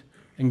crushed it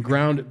and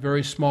ground it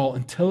very small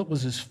until it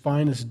was as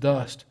fine as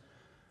dust.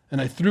 And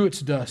I threw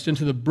its dust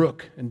into the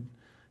brook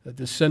that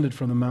descended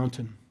from the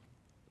mountain.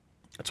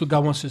 That's what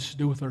God wants us to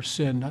do with our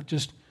sin, not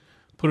just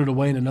put it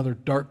away in another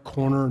dark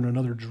corner in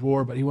another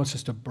drawer, but he wants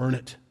us to burn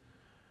it,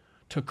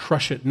 to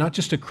crush it. Not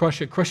just to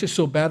crush it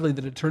so badly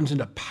that it turns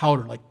into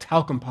powder, like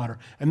talcum powder,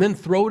 and then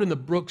throw it in the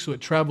brook so it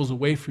travels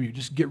away from you.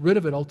 Just get rid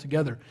of it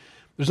altogether.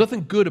 There's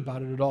nothing good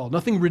about it at all,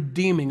 nothing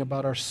redeeming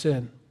about our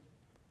sin.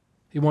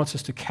 He wants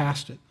us to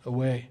cast it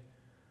away,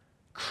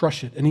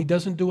 crush it, and he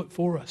doesn't do it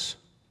for us.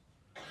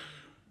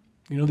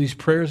 These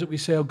prayers that we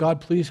say, oh God,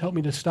 please help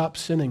me to stop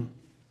sinning.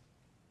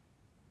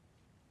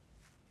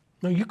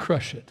 No, you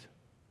crush it.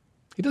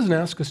 He doesn't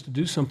ask us to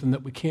do something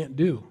that we can't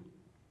do.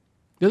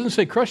 He doesn't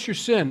say, crush your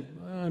sin.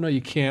 Oh, no,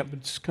 you can't, but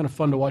it's kind of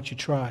fun to watch you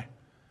try.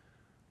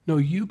 No,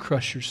 you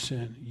crush your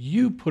sin.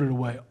 You put it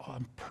away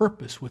on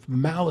purpose with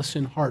malice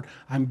in heart.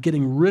 I'm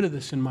getting rid of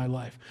this in my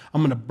life.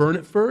 I'm going to burn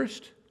it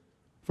first.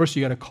 First,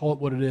 you got to call it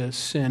what it is,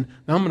 sin.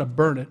 Now I'm going to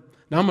burn it.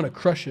 Now I'm going to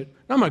crush it.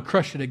 Now I'm going to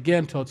crush it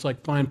again until it's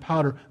like fine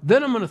powder.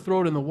 Then I'm going to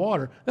throw it in the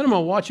water. Then I'm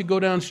going to watch it go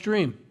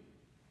downstream.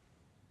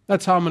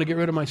 That's how I'm going to get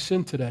rid of my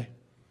sin today.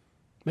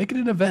 Make it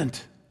an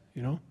event,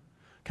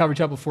 Calvary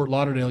Chapel, Fort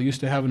Lauderdale used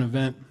to have an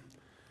event,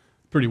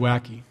 pretty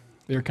wacky.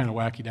 They were kind of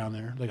wacky down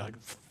there. They got like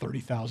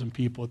 30,000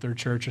 people at their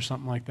church or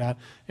something like that.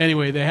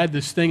 Anyway, they had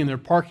this thing in their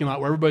parking lot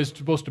where everybody's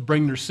supposed to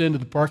bring their sin to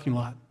the parking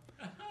lot.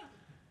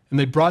 And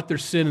they brought their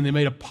sin and they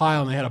made a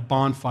pile and they had a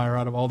bonfire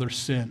out of all their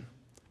sin.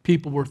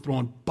 People were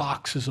throwing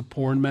boxes of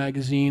porn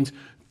magazines,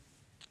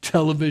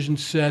 television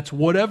sets,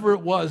 whatever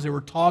it was, they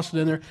were tossing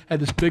in there,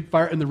 had this big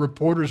fire, and the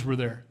reporters were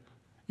there.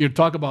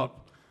 Talk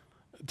about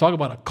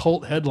a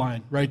cult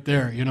headline right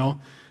there,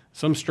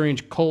 some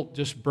strange cult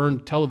just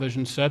burned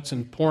television sets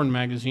and porn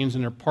magazines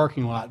in their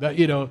parking lot. That,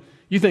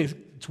 you think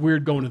it's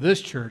weird going to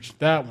this church,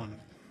 that one.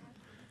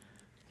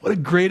 What a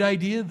great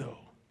idea, though.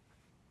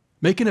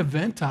 Make an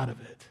event out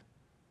of it.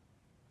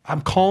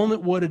 I'm calling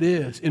it what it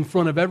is in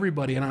front of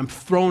everybody, and I'm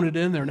throwing it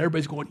in there, and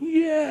everybody's going,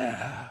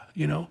 yeah,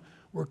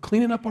 we're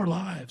cleaning up our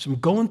lives. I'm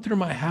going through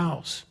my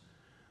house.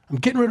 I'm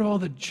getting rid of all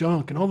the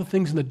junk and all the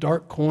things in the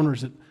dark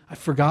corners that I've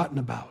forgotten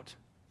about.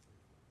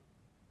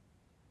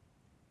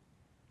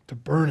 To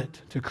burn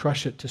it, to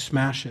crush it, to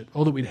smash it.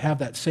 Oh, that we'd have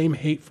that same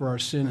hate for our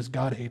sin as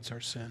God hates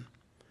our sin.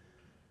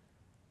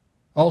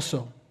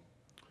 Also,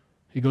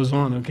 he goes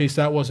on, in case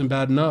that wasn't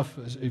bad enough,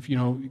 if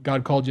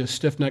God called you a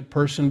stiff-necked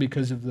person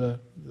because of the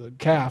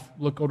calf,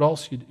 look what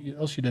else you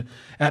did.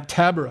 At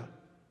Taberah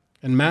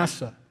and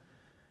Massa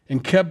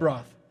and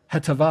Kebroth,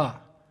 Hetavah,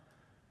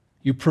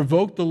 you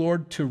provoked the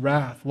Lord to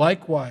wrath.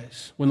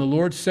 Likewise, when the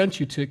Lord sent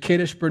you to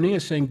Kadesh Barnea,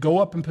 saying, go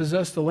up and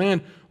possess the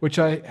land which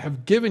I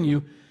have given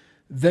you,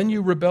 then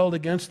you rebelled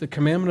against the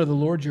commandment of the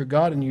Lord your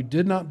God, and you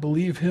did not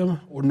believe him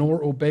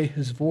nor obey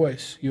his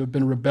voice. You have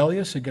been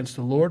rebellious against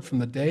the Lord from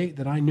the day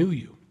that I knew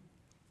you.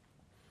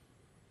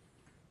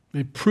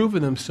 They've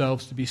proven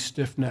themselves to be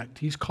stiff-necked.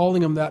 He's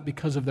calling them that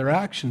because of their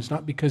actions,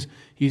 not because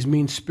he's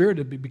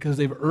mean-spirited, but because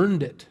they've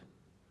earned it.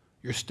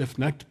 You're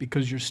stiff-necked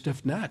because you're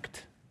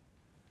stiff-necked.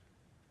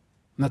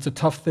 And that's a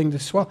tough thing to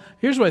swallow.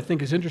 Here's what I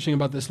think is interesting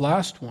about this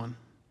last one.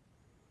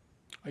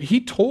 He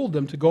told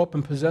them to go up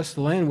and possess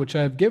the land which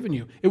I have given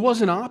you. It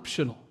wasn't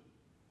optional.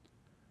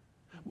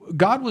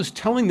 God was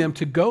telling them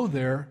to go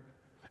there,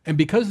 and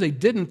because they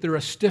didn't, they're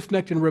a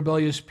stiff-necked and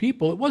rebellious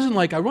people. It wasn't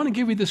like, I want to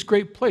give you this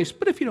great place,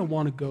 but if you don't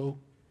want to go,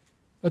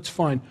 that's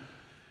fine.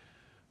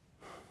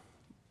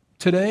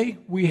 Today,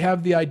 we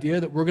have the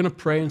idea that we're going to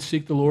pray and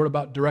seek the Lord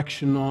about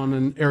direction on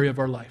an area of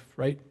our life,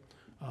 right?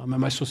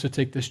 Am I supposed to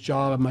take this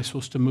job? Am I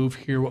supposed to move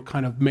here? What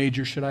kind of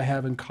major should I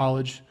have in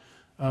college?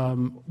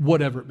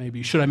 Whatever it may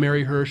be. Should I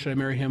marry her? Should I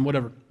marry him?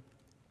 Whatever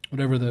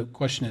the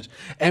question is.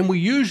 And we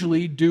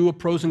usually do a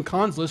pros and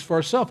cons list for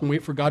ourselves and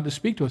wait for God to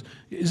speak to us.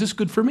 Is this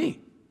good for me?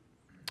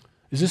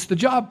 Is this the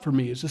job for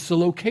me? Is this the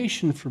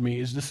location for me?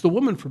 Is this the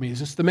woman for me? Is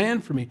this the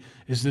man for me?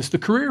 Is this the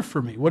career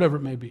for me? Whatever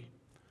it may be.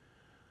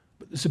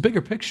 But it's a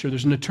bigger picture.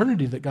 There's an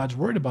eternity that God's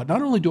worried about.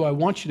 Not only do I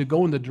want you to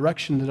go in the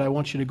direction that I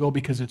want you to go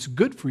because it's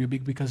good for you,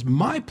 because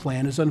my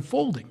plan is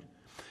unfolding.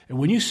 And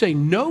when you say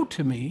no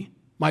to me,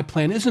 my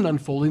plan isn't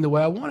unfolding the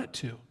way I want it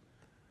to.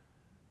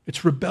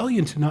 It's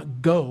rebellion to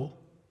not go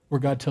where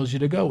God tells you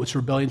to go. It's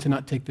rebellion to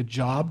not take the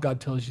job God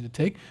tells you to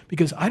take,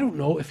 because I don't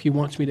know if he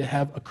wants me to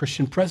have a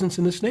Christian presence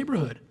in this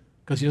neighborhood,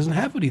 because he doesn't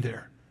have any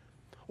there.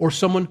 Or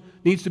someone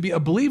needs to be a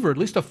believer, at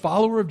least a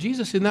follower of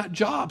Jesus in that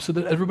job, so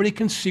that everybody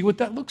can see what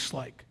that looks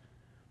like.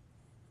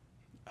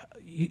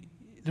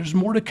 There's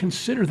more to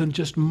consider than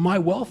just my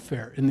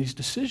welfare in these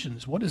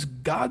decisions. What is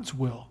God's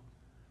will?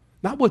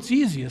 Not what's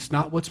easiest,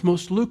 not what's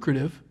most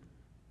lucrative,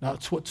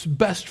 not what's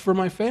best for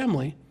my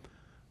family.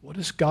 What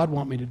does God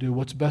want me to do?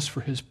 What's best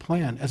for his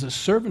plan? As a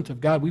servant of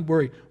God, we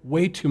worry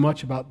way too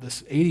much about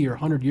this 80 or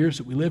 100 years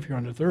that we live here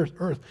on this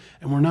earth,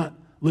 and we're not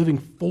living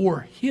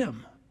for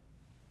him.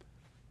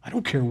 I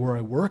don't care where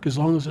I work as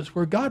long as it's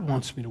where God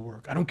wants me to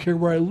work. I don't care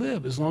where I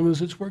live as long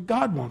as it's where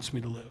God wants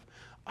me to live.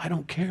 I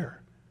don't care.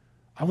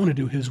 I want to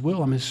do his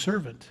will. I'm his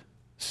servant.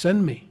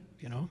 Send me,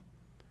 And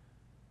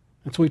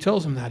so he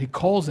tells them that. He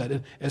calls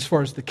that. As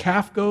far as the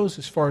calf goes,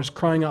 as far as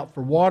crying out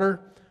for water,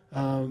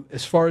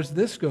 as far as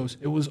this goes,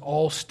 it was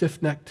all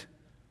stiff-necked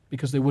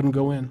because they wouldn't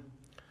go in.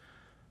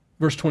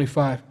 Verse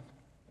 25.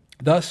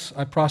 Thus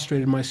I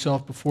prostrated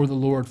myself before the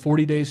Lord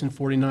 40 days and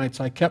 40 nights.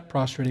 I kept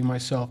prostrating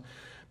myself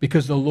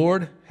because the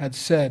Lord had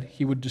said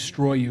he would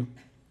destroy you.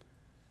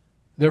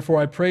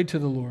 Therefore I prayed to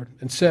the Lord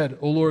and said,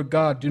 O Lord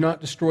God, do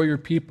not destroy your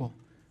people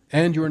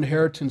and your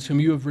inheritance, whom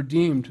you have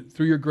redeemed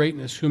through your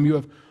greatness, whom you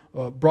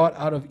have brought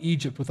out of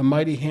Egypt with a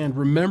mighty hand.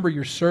 Remember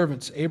your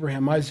servants,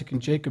 Abraham, Isaac,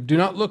 and Jacob. Do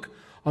not look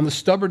on the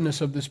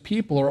stubbornness of this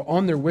people or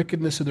on their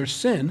wickedness of their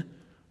sin.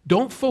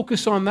 Don't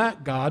focus on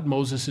that, God,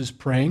 Moses is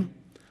praying.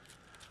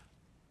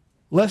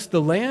 Lest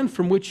the land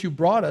from which you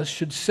brought us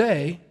should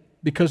say,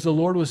 because the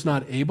Lord was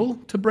not able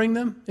to bring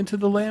them into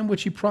the land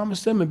which he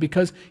promised them, and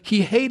because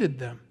he hated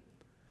them.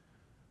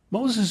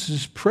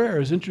 Moses'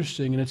 prayer is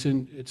interesting,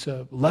 and it's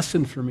a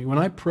lesson for me. When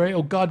I pray,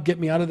 oh God, get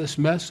me out of this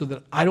mess so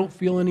that I don't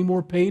feel any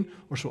more pain,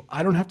 or so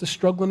I don't have to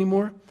struggle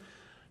anymore.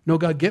 No,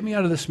 God, get me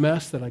out of this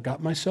mess that I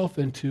got myself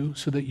into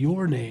so that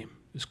your name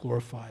is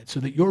glorified, so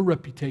that your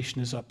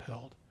reputation is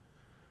upheld.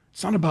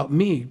 It's not about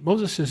me.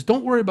 Moses says,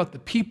 don't worry about the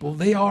people.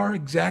 They are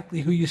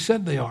exactly who you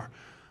said they are.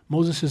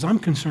 Moses says, I'm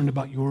concerned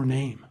about your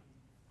name,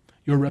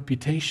 your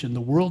reputation.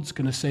 The world's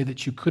going to say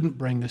that you couldn't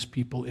bring this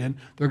people in.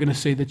 They're going to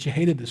say that you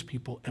hated this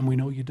people, and we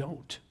know you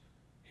don't.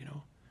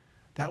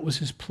 That was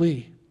his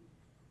plea,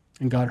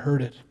 and God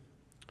heard it.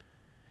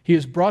 He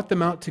has brought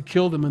them out to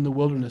kill them in the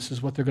wilderness,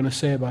 is what they're going to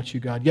say about you,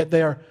 God. Yet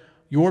they are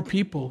your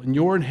people and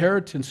your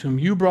inheritance, whom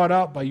you brought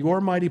out by your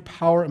mighty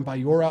power and by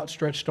your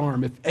outstretched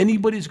arm. If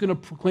anybody's going to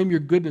proclaim your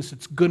goodness,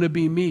 it's going to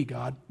be me,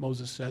 God,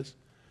 Moses says.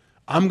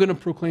 I'm going to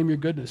proclaim your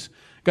goodness.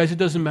 Guys, it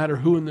doesn't matter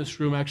who in this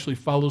room actually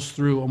follows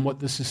through on what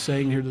this is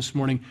saying here this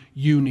morning.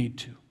 You need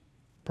to,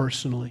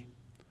 personally.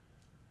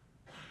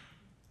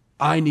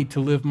 I need to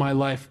live my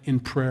life in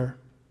prayer,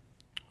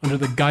 under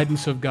the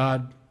guidance of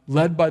God,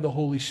 led by the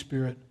Holy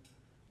Spirit,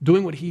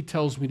 doing what He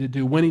tells me to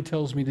do, when He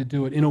tells me to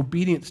do it, in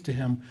obedience to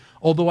Him.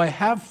 Although I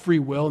have free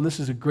will, and this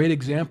is a great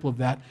example of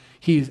that,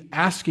 He is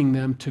asking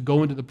them to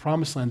go into the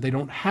promised land. They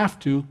don't have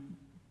to,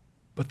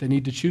 but they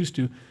need to choose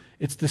to.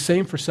 It's the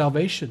same for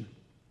salvation.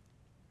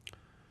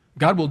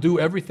 God will do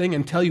everything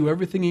and tell you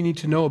everything you need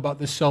to know about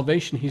this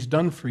salvation He's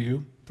done for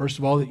you. First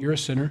of all, that you're a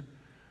sinner,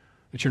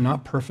 that you're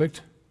not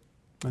perfect,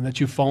 and that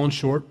you've fallen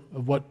short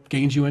of what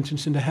gains you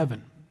entrance into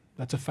heaven.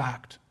 That's a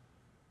fact.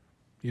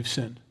 You've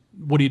sinned.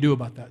 What do you do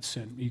about that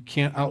sin? You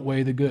can't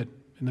outweigh the good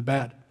and the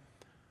bad.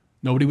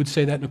 Nobody would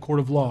say that in a court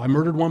of law. I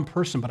murdered one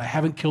person, but I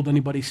haven't killed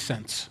anybody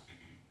since.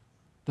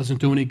 Doesn't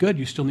do any good.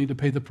 You still need to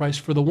pay the price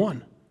for the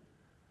one.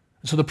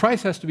 And so the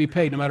price has to be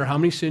paid no matter how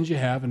many sins you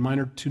have, and mine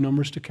are two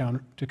numbers to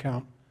count.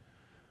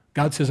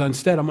 God says,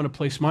 instead, I'm going to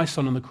place my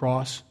son on the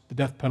cross, the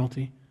death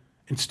penalty,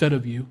 instead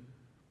of you,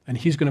 and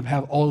He's going to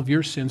have all of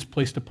your sins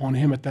placed upon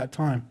Him at that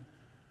time.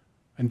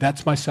 And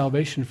that's my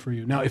salvation for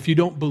you. Now, if you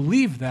don't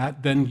believe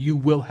that, then you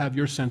will have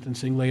your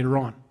sentencing later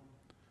on.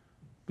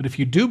 But if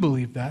you do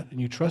believe that and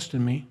you trust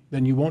in me,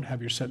 then you won't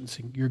have your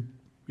sentencing.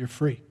 You're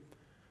free.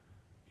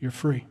 You're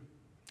free.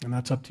 And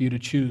that's up to you to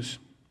choose,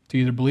 to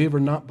either believe or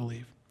not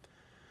believe.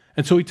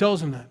 And so He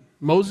tells him that.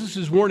 Moses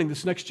is warning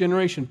this next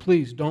generation,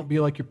 please don't be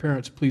like your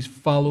parents. Please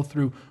follow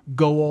through.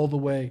 Go all the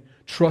way.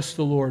 Trust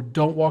the Lord.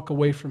 Don't walk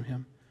away from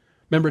Him.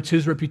 Remember, it's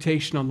His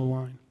reputation on the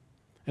line.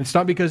 And it's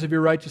not because of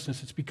your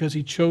righteousness. It's because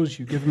He chose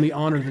you. Give Him the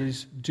honor that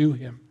is due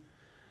Him.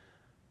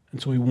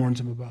 And so He warns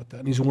him about that.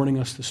 And He's warning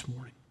us this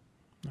morning.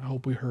 I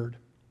hope we heard.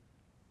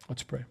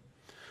 Let's pray.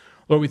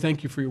 Lord, we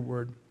thank You for Your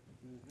word.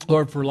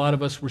 Lord, for a lot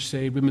of us, we're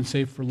saved. We've been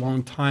saved for a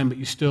long time, but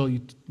you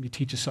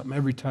teach us something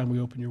every time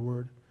we open Your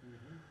word.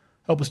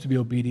 Help us to be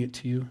obedient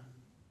to You.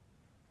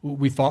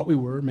 We thought we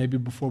were, maybe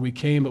before we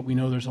came, but we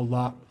know there's a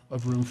lot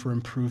of room for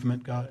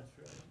improvement, God.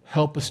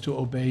 Help us to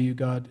obey You,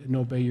 God, and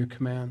obey Your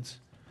commands.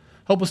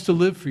 Help us to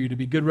live for You, to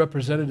be good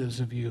representatives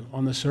of You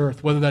on this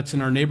earth, whether that's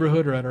in our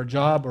neighborhood or at our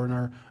job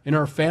or in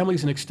our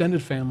families and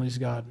extended families,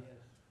 God.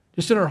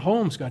 Just in our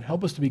homes, God,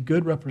 help us to be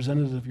good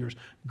representatives of Yours,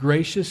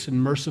 gracious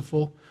and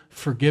merciful,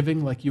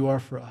 forgiving like You are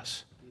for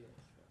us,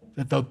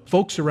 that the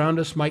folks around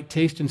us might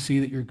taste and see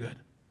that You're good.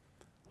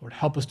 Lord,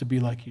 help us to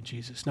be like You,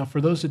 Jesus. Now, for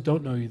those that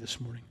don't know You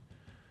this morning,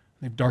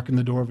 they've darkened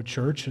the door of a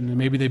church, and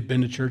maybe they've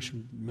been to church a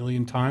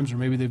million times, or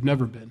maybe they've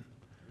never been.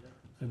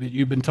 Maybe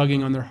you've been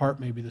tugging on their heart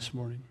maybe this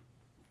morning.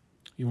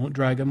 You won't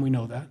drag them, we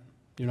know that.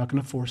 You're not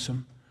going to force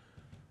them.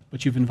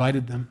 But you've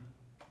invited them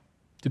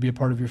to be a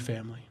part of Your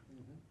family,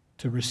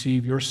 to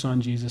receive Your Son,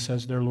 Jesus,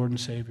 as their Lord and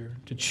Savior,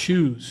 to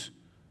choose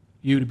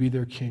You to be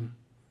their King.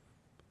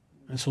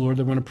 And so, Lord,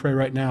 they want to pray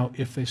right now,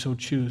 if they so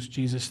choose.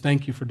 Jesus,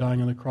 thank You for dying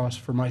on the cross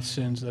for my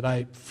sins that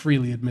I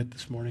freely admit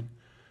this morning.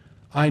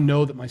 I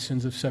know that my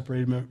sins have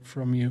separated me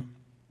from You,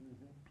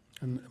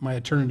 and my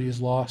eternity is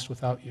lost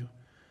without You.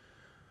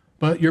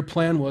 But Your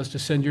plan was to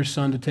send Your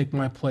Son to take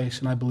my place,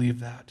 and I believe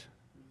that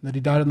He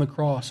died on the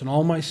cross, and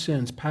all my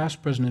sins,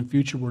 past, present, and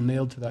future, were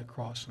nailed to that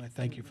cross, and I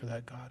thank You for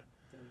that, God.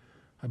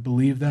 I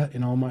believe that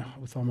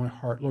with all my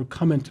heart. Lord,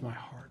 come into my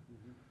heart.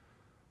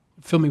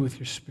 Fill me with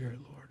Your Spirit,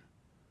 Lord.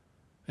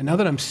 And now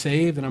that I'm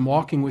saved and I'm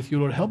walking with You,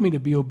 Lord, help me to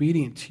be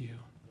obedient to You.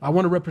 I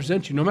want to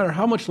represent You no matter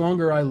how much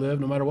longer I live,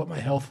 no matter what my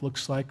health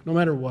looks like, no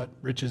matter what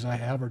riches I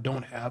have or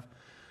don't have.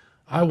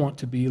 I want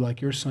to be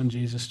like Your Son,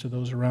 Jesus, to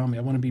those around me.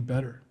 I want to be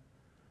better.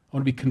 I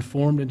want to be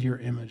conformed into Your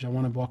image. I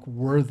want to walk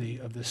worthy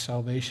of this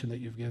salvation that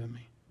You've given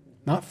me.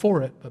 Not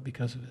for it, but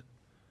because of it.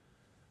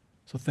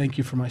 So thank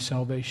You for my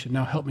salvation.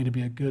 Now help me to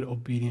be a good,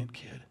 obedient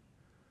kid.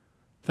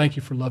 Thank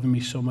You for loving me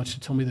so much to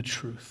tell me the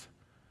truth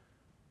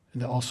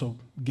and to also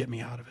get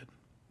me out of it.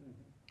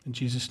 In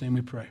Jesus' name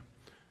we pray.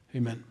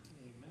 Amen.